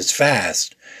reduces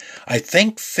fast, I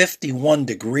think 51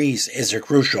 degrees is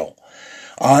crucial.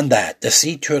 On that, the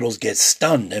sea turtles get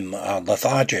stunned and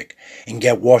lethargic and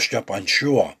get washed up on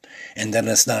shore. And then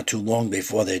it's not too long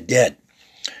before they're dead.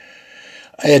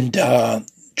 And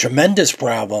tremendous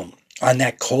problem on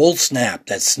that cold snap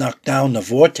that snuck down the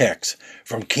vortex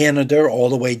from Canada all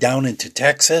the way down into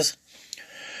Texas.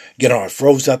 It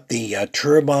froze up the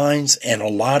turbines and a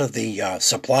lot of the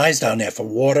supplies down there for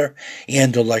water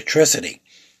and electricity.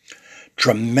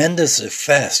 Tremendous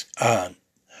effect on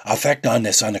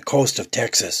this on the coast of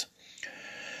Texas.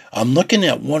 I'm looking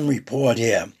at one report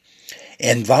here,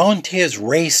 and volunteers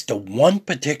raced to one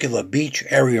particular beach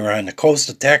area on the coast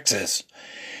of Texas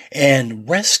and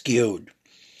rescued,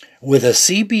 with a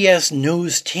CBS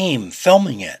News team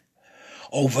filming it,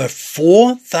 over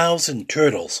 4,000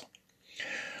 turtles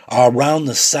around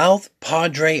the South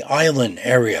Padre Island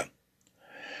area.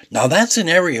 Now that's an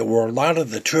area where a lot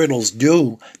of the turtles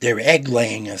do their egg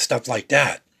laying and stuff like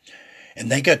that.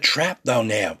 And they got trapped down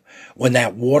there when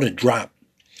that water dropped.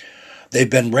 They've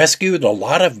been rescued, a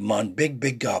lot of them on big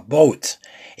boats,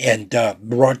 and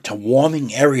brought to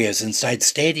warming areas inside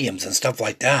stadiums and stuff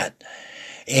like that.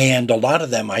 And a lot of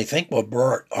them, I think, were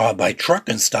brought by truck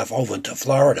and stuff over to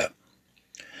Florida.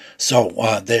 So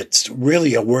that's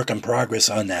really a work in progress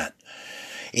on that.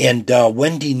 And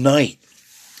Wendy Knight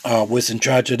was in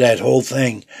charge of that whole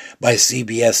thing by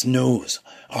CBS News,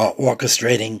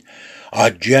 orchestrating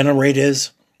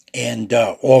generators and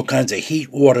all kinds of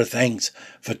heat water things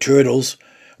for turtles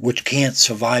which can't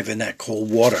survive in that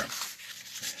cold water.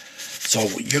 So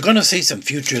you're going to see some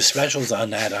future specials on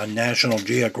that on National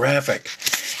Geographic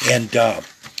and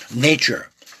Nature.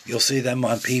 You'll see them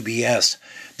on PBS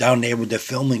down there with the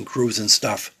filming crews and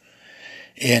stuff.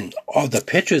 And all the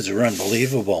pictures are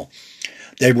unbelievable.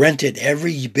 They rented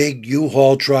every big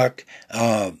U-Haul truck,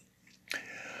 all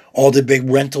the big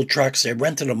rental trucks. They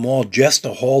rented them all just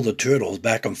to haul the turtles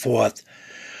back and forth.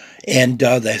 And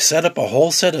they set up a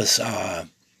whole set of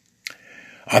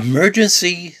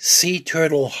emergency sea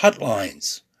turtle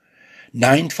hotlines.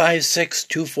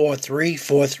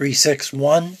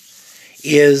 956-243-4361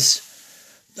 is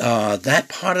that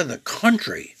part of the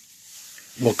country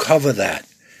will cover that.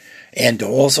 And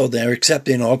also they're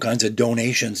accepting all kinds of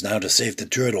donations now to save the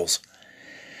turtles.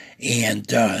 And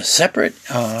separate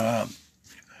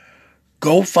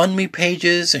GoFundMe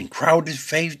pages and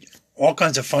all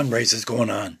kinds of fundraisers going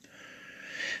on.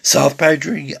 South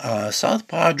Padre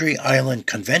Island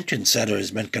Convention Center has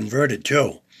been converted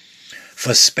too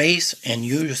for space and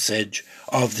usage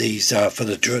of these for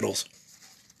the turtles.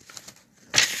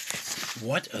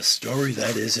 What a story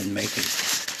that is in making.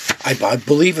 I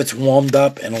believe it's warmed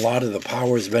up and a lot of the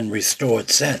power has been restored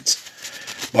since.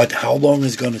 But how long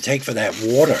is it going to take for that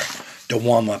water to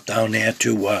warm up down there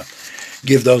to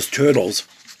give those turtles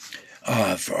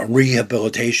for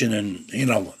rehabilitation and,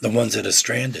 the ones that are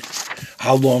stranded?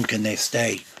 How long can they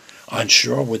stay on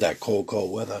shore with that cold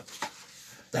weather?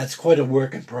 That's quite a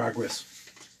work in progress.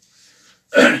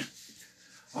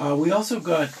 We also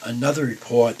got another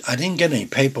report. I didn't get any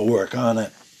paperwork on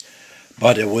it,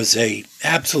 but it was a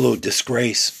absolute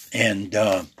disgrace, and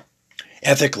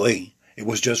ethically, it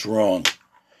was just wrong.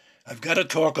 I've got to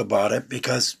talk about it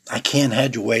because I can't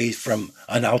hedge away from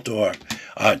an outdoor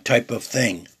type of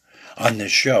thing on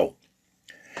this show.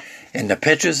 And the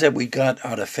pictures that we got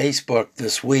out of Facebook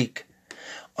this week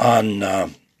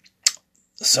on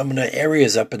some of the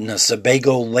areas up in the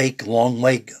Sebago Lake, Long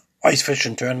Lake ice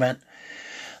fishing tournament,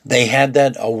 they had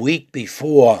that a week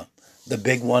before the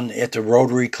big one at the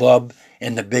Rotary Club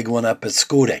and the big one up at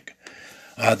Schoodic.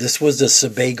 This was the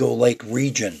Sebago Lake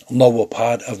region, lower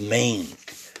part of Maine.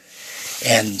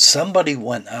 And somebody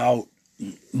went out,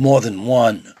 more than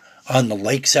one, on the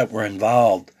lakes that were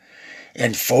involved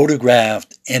and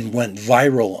photographed and went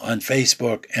viral on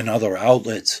Facebook and other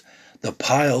outlets the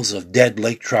piles of dead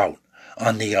lake trout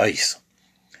on the ice.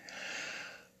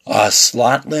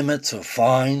 Slot limits are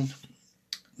fine.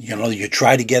 You know, you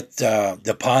try to get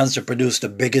the ponds to produce the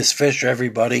biggest fish,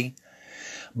 everybody.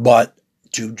 But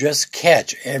to just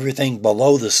catch everything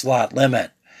below the slot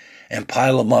limit and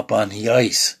pile them up on the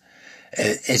ice,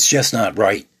 it's just not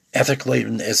right. Ethically,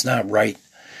 it's not right.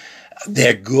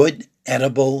 They're good,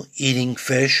 edible, eating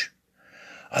fish.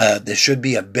 There should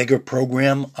be a bigger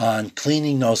program on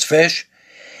cleaning those fish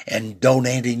and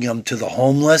donating them to the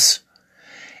homeless,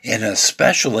 and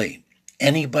especially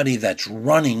anybody that's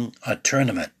running a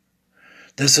tournament.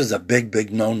 This is a big,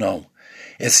 big no-no.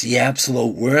 It's the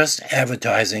absolute worst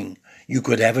advertising you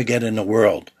could ever get in the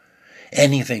world.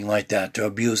 Anything like that, to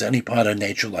abuse any part of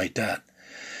nature like that.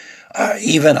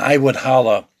 Even I would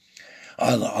holler,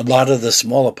 a lot of the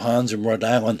smaller ponds in Rhode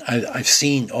Island, I've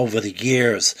seen over the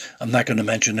years, I'm not going to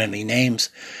mention any names,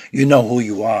 you know who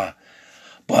you are,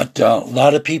 but a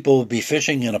lot of people will be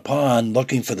fishing in a pond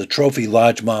looking for the trophy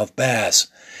largemouth bass,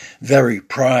 very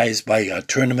prized by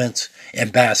tournaments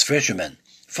and bass fishermen,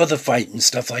 for the fight and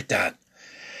stuff like that.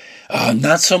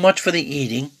 Not so much for the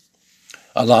eating,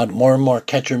 a lot more and more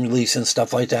catch and release and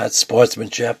stuff like that,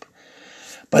 sportsmanship.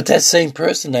 But that same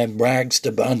person that brags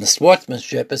on the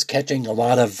sportsmanship is catching a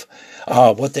lot of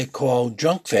what they call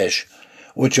junk fish,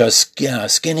 which are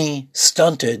skinny,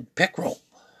 stunted pickerel.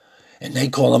 And they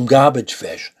call them garbage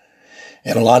fish.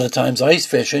 And a lot of times ice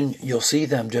fishing, you'll see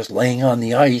them just laying on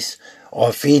the ice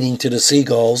or feeding to the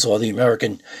seagulls or the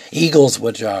American eagles,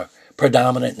 which are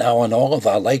predominant now on all of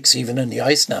our lakes, even in the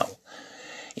ice now.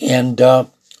 And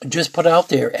just put out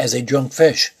there as a junk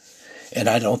fish. And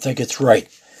I don't think it's right.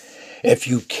 If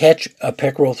you catch a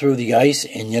pickerel through the ice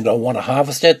and you don't want to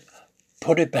harvest it,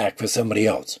 put it back for somebody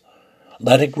else.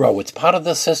 Let it grow. It's part of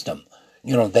the system.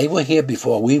 You know, they were here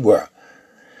before we were.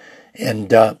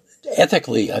 And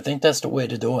ethically, I think that's the way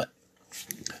to do it.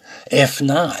 If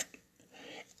not,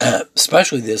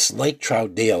 especially this lake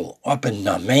trout deal up in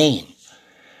Maine,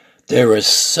 there are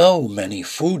so many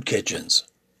food kitchens.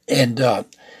 And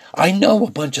I know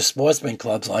a bunch of sportsman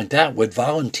clubs like that would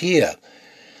volunteer.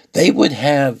 They would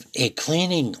have a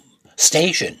cleaning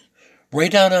station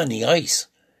right out on the ice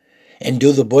and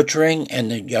do the butchering and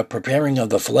the preparing of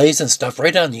the fillets and stuff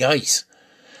right on the ice.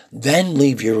 Then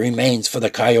leave your remains for the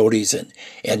coyotes and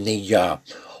the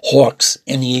hawks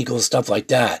and the eagles, stuff like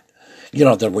that. You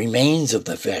know, the remains of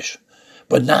the fish,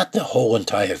 but not the whole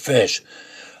entire fish,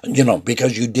 you know,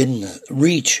 because you didn't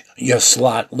reach your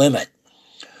slot limit.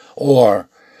 Or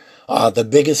the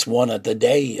biggest one of the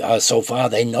day so far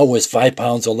they know is 5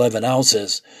 pounds, 11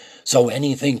 ounces. So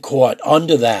anything caught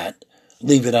under that,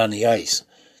 leave it on the ice.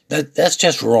 That's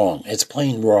just wrong. It's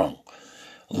plain wrong.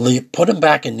 Put them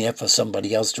back in there for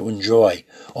somebody else to enjoy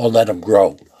or let them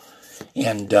grow.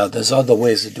 And there's other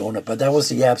ways of doing it, but that was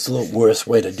the absolute worst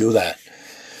way to do that.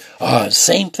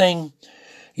 Same thing,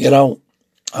 you know,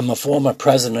 I'm a former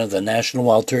president of the National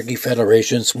Wild Turkey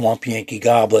Federation, Swamp Yankee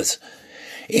Gobblers.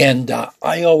 And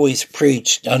I always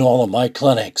preached on all of my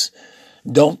clinics,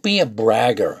 don't be a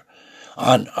bragger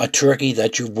on a turkey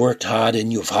that you've worked hard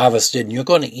and you've harvested and you're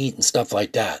going to eat and stuff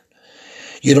like that.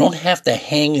 You don't have to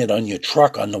hang it on your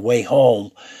truck on the way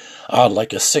home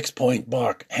like a 6-point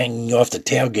buck hanging off the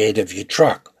tailgate of your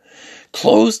truck.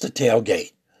 Close the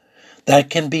tailgate. That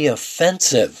can be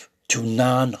offensive to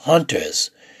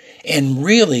non-hunters and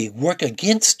really work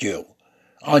against you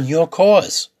on your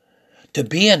cause. To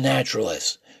be a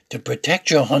naturalist, to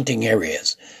protect your hunting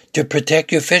areas, to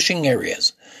protect your fishing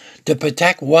areas, to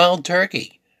protect wild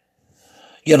turkey.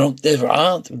 You know, there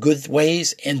are good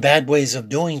ways and bad ways of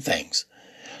doing things.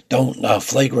 Don't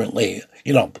flagrantly,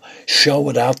 you know, show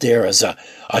it out there as a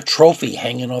trophy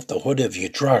hanging off the hood of your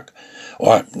truck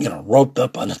or, you know, roped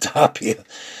up on the top here,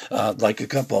 like a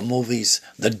couple of movies,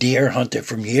 The Deer Hunter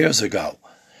from years ago.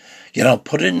 You know,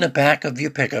 put it in the back of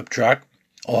your pickup truck,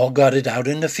 all got it out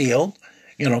in the field.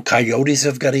 You know, coyotes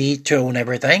have got to eat too and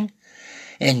everything.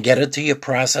 And get it to your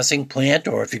processing plant,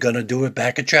 or if you're going to do it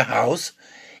back at your house,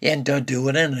 and do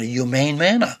it in a humane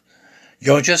manner.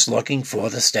 You're just looking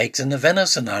for the steaks and the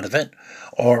venison out of it,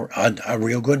 or a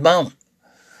real good mount.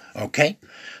 Okay?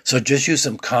 So just use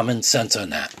some common sense on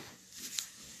that.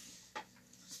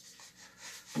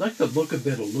 I'd like to look a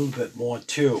little bit more,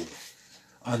 too,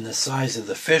 on the size of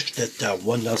the fish that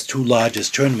won those 2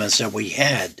 largest tournaments that we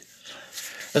had.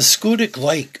 The Schoodic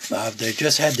Lake, they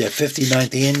just had their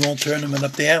 59th annual tournament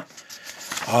up there.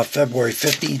 February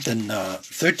 15th and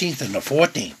 13th and the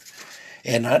 14th.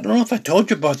 And I don't know if I told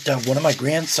you about one of my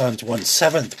grandsons won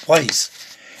 7th place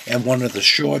in one of the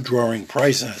shore drawing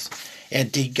prizes.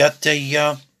 And he got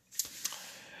a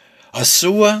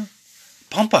sewer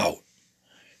pump out,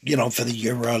 for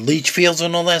your leach fields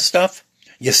and all that stuff,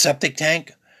 your septic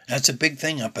tank. That's a big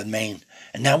thing up in Maine.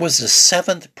 And that was the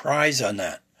 7th prize on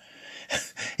that.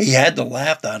 He had to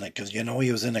laugh on it because,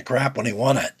 he was in the crap when he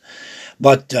won it.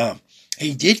 But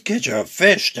he did catch a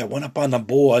fish that went up on the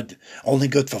board, only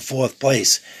good for 4th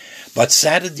place. But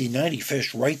Saturday night, he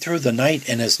fished right through the night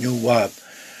in his new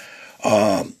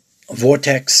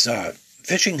Vortex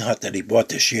fishing hut that he bought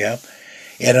this year.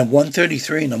 And at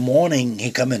 1:33 in the morning,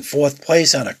 he come in 4th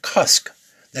place on a cusk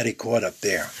that he caught up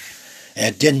there.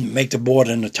 And it didn't make the board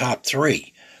in the top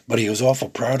 3. But he was awful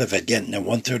proud of it, getting at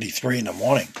 1:33 in the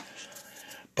morning.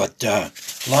 But a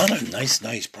lot of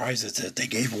nice prizes that they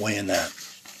gave away in that.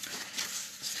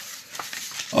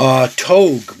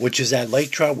 Togue, which is that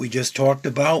lake trout we just talked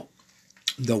about,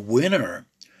 the winner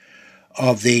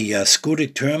of the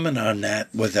Schoodic tournament on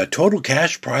that, with a total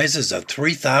cash prizes of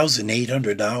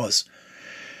 $3,800,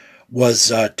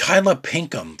 was Tyler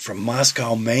Pinkham from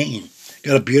Moscow, Maine.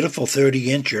 Got a beautiful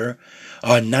 30-incher,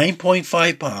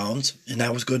 9.5 pounds, and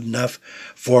that was good enough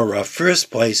for first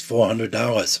place,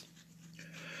 $400.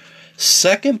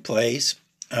 Second place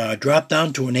dropped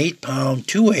down to an 8-pound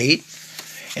 2/8,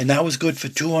 and that was good for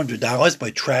 $200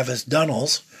 by Travis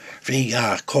Dunnels. He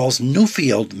calls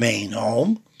Newfield, Maine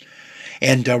home.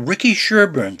 And Ricky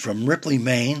Sherburne from Ripley,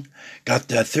 Maine, got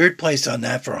the 3rd place on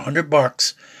that for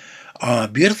 $100.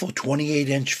 Beautiful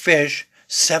 28-inch fish,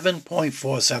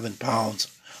 7.47 pounds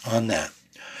on that.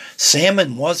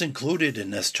 Salmon was included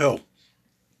in this too.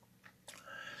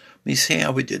 Let me see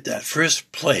how we did that.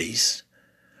 First place,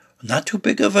 not too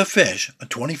big of a fish,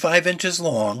 25 inches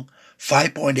long,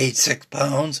 5.86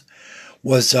 pounds,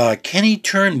 was Kenny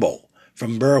Turnbull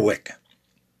from Berwick.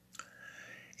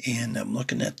 And I'm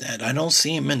looking at that. I don't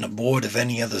see him in the board of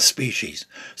any other species.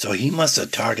 So he must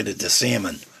have targeted the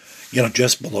salmon,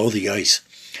 just below the ice.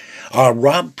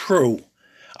 Rob Prue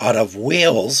out of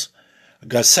Wales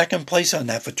got 2nd place on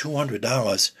that for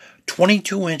 $200.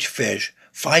 22-inch fish,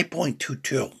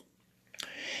 5.22.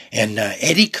 And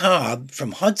Eddie Cobb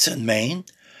from Hudson, Maine,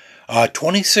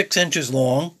 26 inches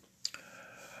long.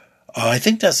 I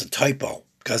think that's a typo,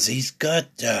 because he's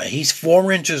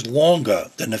 4 inches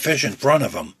longer than the fish in front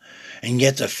of him, and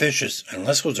yet the fish is,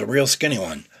 unless it was a real skinny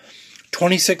one,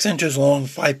 26 inches long,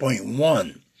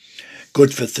 5.1,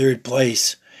 good for 3rd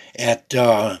place at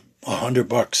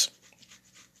 $100.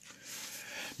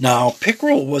 Now,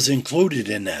 pickerel was included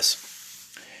in this,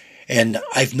 and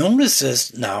I've noticed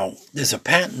this now. There's a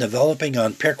patent developing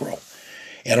on pickerel,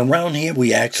 and around here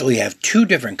we actually have 2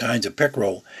 different kinds of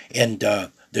pickerel in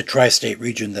the tri-state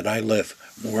region that I live,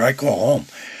 where I call home.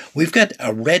 We've got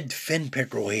a red fin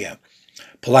pickerel here.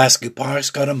 Pulaski Park's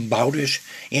got them, Bowdish,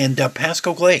 and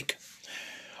Pasco Lake.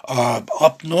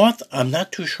 Up north, I'm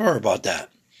not too sure about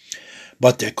that.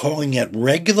 But they're calling it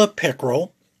regular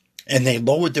pickerel, and they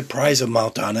lowered the prize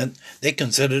amount on it. They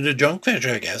consider it a junk fish,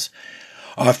 I guess.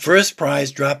 Our first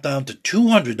prize dropped down to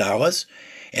 $200,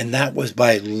 and that was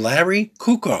by Larry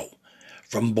Cucco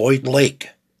from Boyd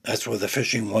Lake. That's where the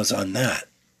fishing was on that.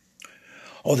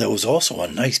 Oh, there was also a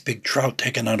nice big trout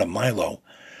taken out of Milo.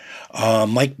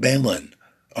 Mike Balin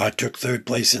took 3rd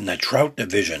place in the trout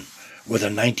division with a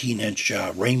 19-inch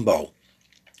rainbow.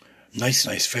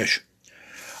 Nice fish.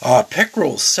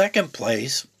 Pickerel 2nd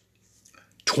place,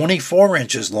 24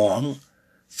 inches long,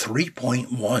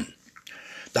 3.1.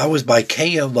 That was by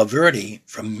Kaya Laverty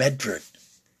from Medford.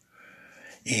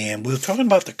 And we were talking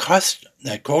about the cost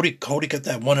that Cody got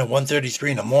that one at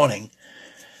 1:33 in the morning.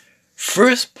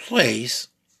 First place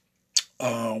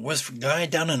was a guy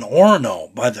down in Orono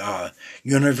by the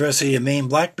University of Maine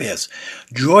Black Bears.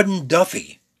 Jordan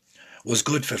Duffy was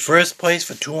good for first place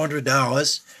for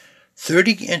 $200,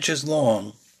 30 inches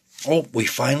long. Oh, we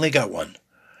finally got one.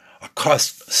 It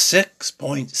cost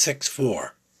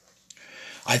 $6.64.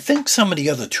 I think some of the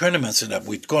other tournaments that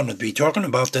we're going to be talking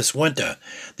about this winter,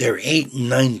 they're 8 and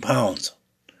 9 pounds.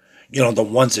 The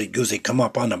ones that usually come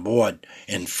up on the board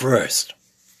in first.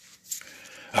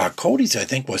 Cody's, I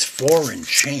think, was 4 and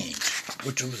change,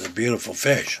 which was a beautiful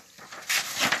fish.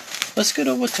 Let's get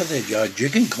over to the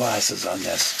jigging classes on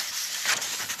this.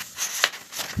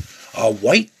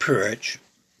 White perch,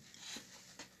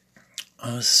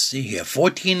 let's see here,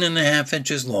 14.5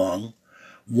 inches long,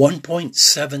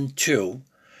 1.72,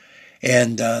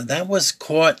 and that was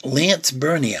caught Lance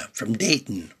Bernier from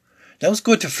Dayton. That was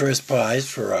good to first prize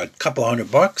for a couple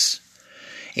 $100.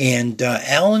 And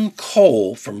Alan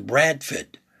Cole from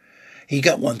Bradford, He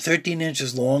got one 13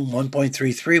 inches long,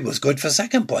 1.33, was good for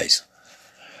second place.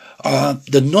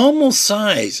 The normal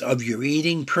size of your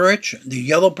eating perch, the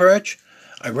yellow perch,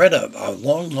 I read a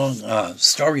long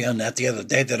story on that the other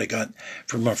day that I got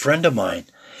from a friend of mine.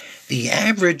 The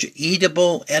average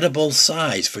edible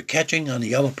size for catching on the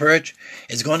yellow perch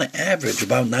is going to average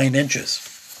about 9 inches.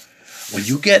 When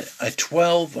you get a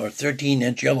 12 or 13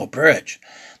 inch yellow perch,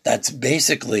 that's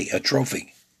basically a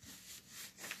trophy.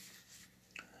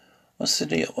 What's the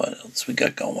deal? What else we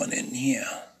got going in here?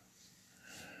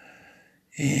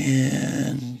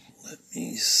 And let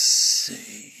me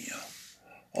see.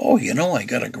 Oh, I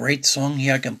got a great song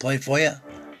here I can play for you.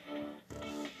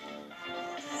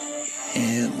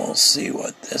 And we'll see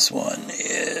what this one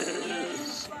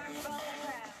is.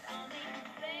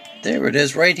 There it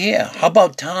is right here. How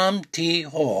about Tom T.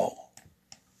 Hall?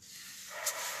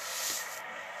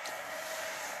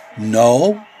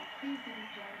 No.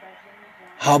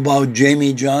 How about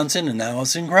Jamie Johnson and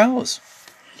Alison Krauss?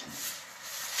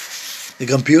 The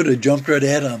computer jumped right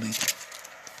ahead on me.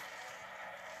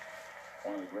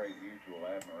 One of the great mutual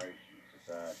admiration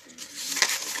societies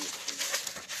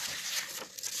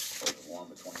was the one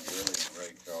between Willie and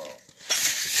Ray Charles.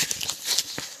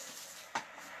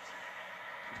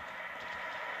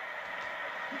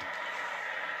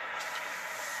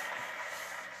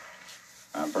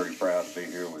 I'm pretty proud to be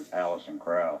here with Alison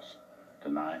Krauss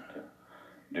tonight to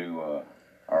do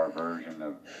our version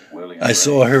of Willie and I Ray.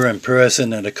 saw her in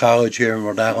person at a college here in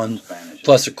Rhode Island,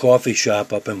 plus a coffee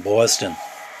shop up in Boston.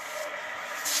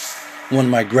 One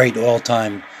of my great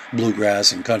all-time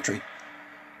bluegrass and country.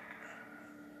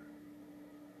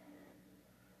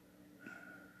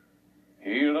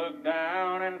 He looked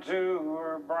down into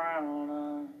her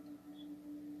brown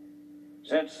eyes,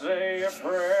 said, "Say a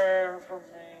prayer for me."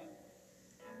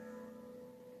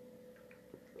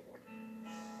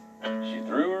 She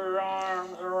threw her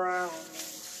arms around me,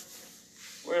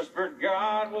 whispered,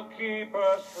 "God will keep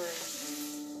us free."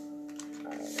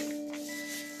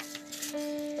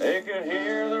 They could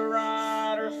hear the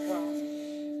riders coming.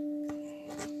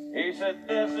 He said,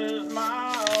 "This is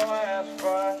my last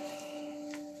fight.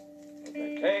 If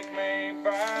they take me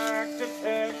back to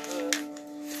Texas,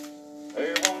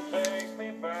 they won't take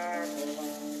me back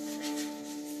alone."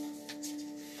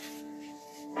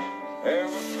 There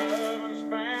were 7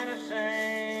 Spanish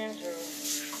angels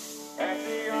at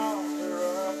the altar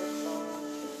of the sun.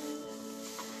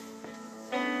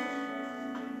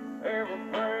 They were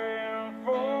praying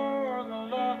for the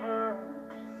lovers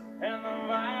in the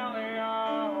valley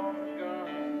of the gun.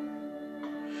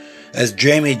 As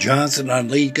Jamie Johnson on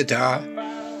lead guitar. The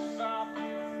battle stopped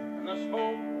and the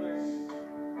smoke cleared.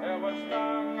 There was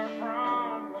thunder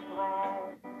from the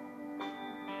throne.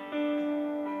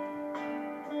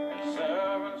 And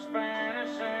 7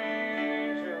 Spanish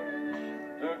angels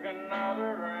took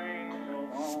another angel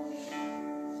home.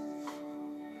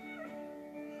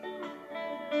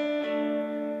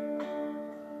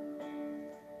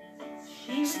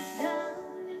 She was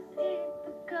down and picked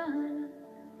the gun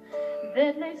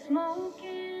that lay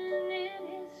smoking in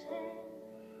his hand.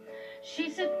 She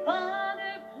said, "Fire."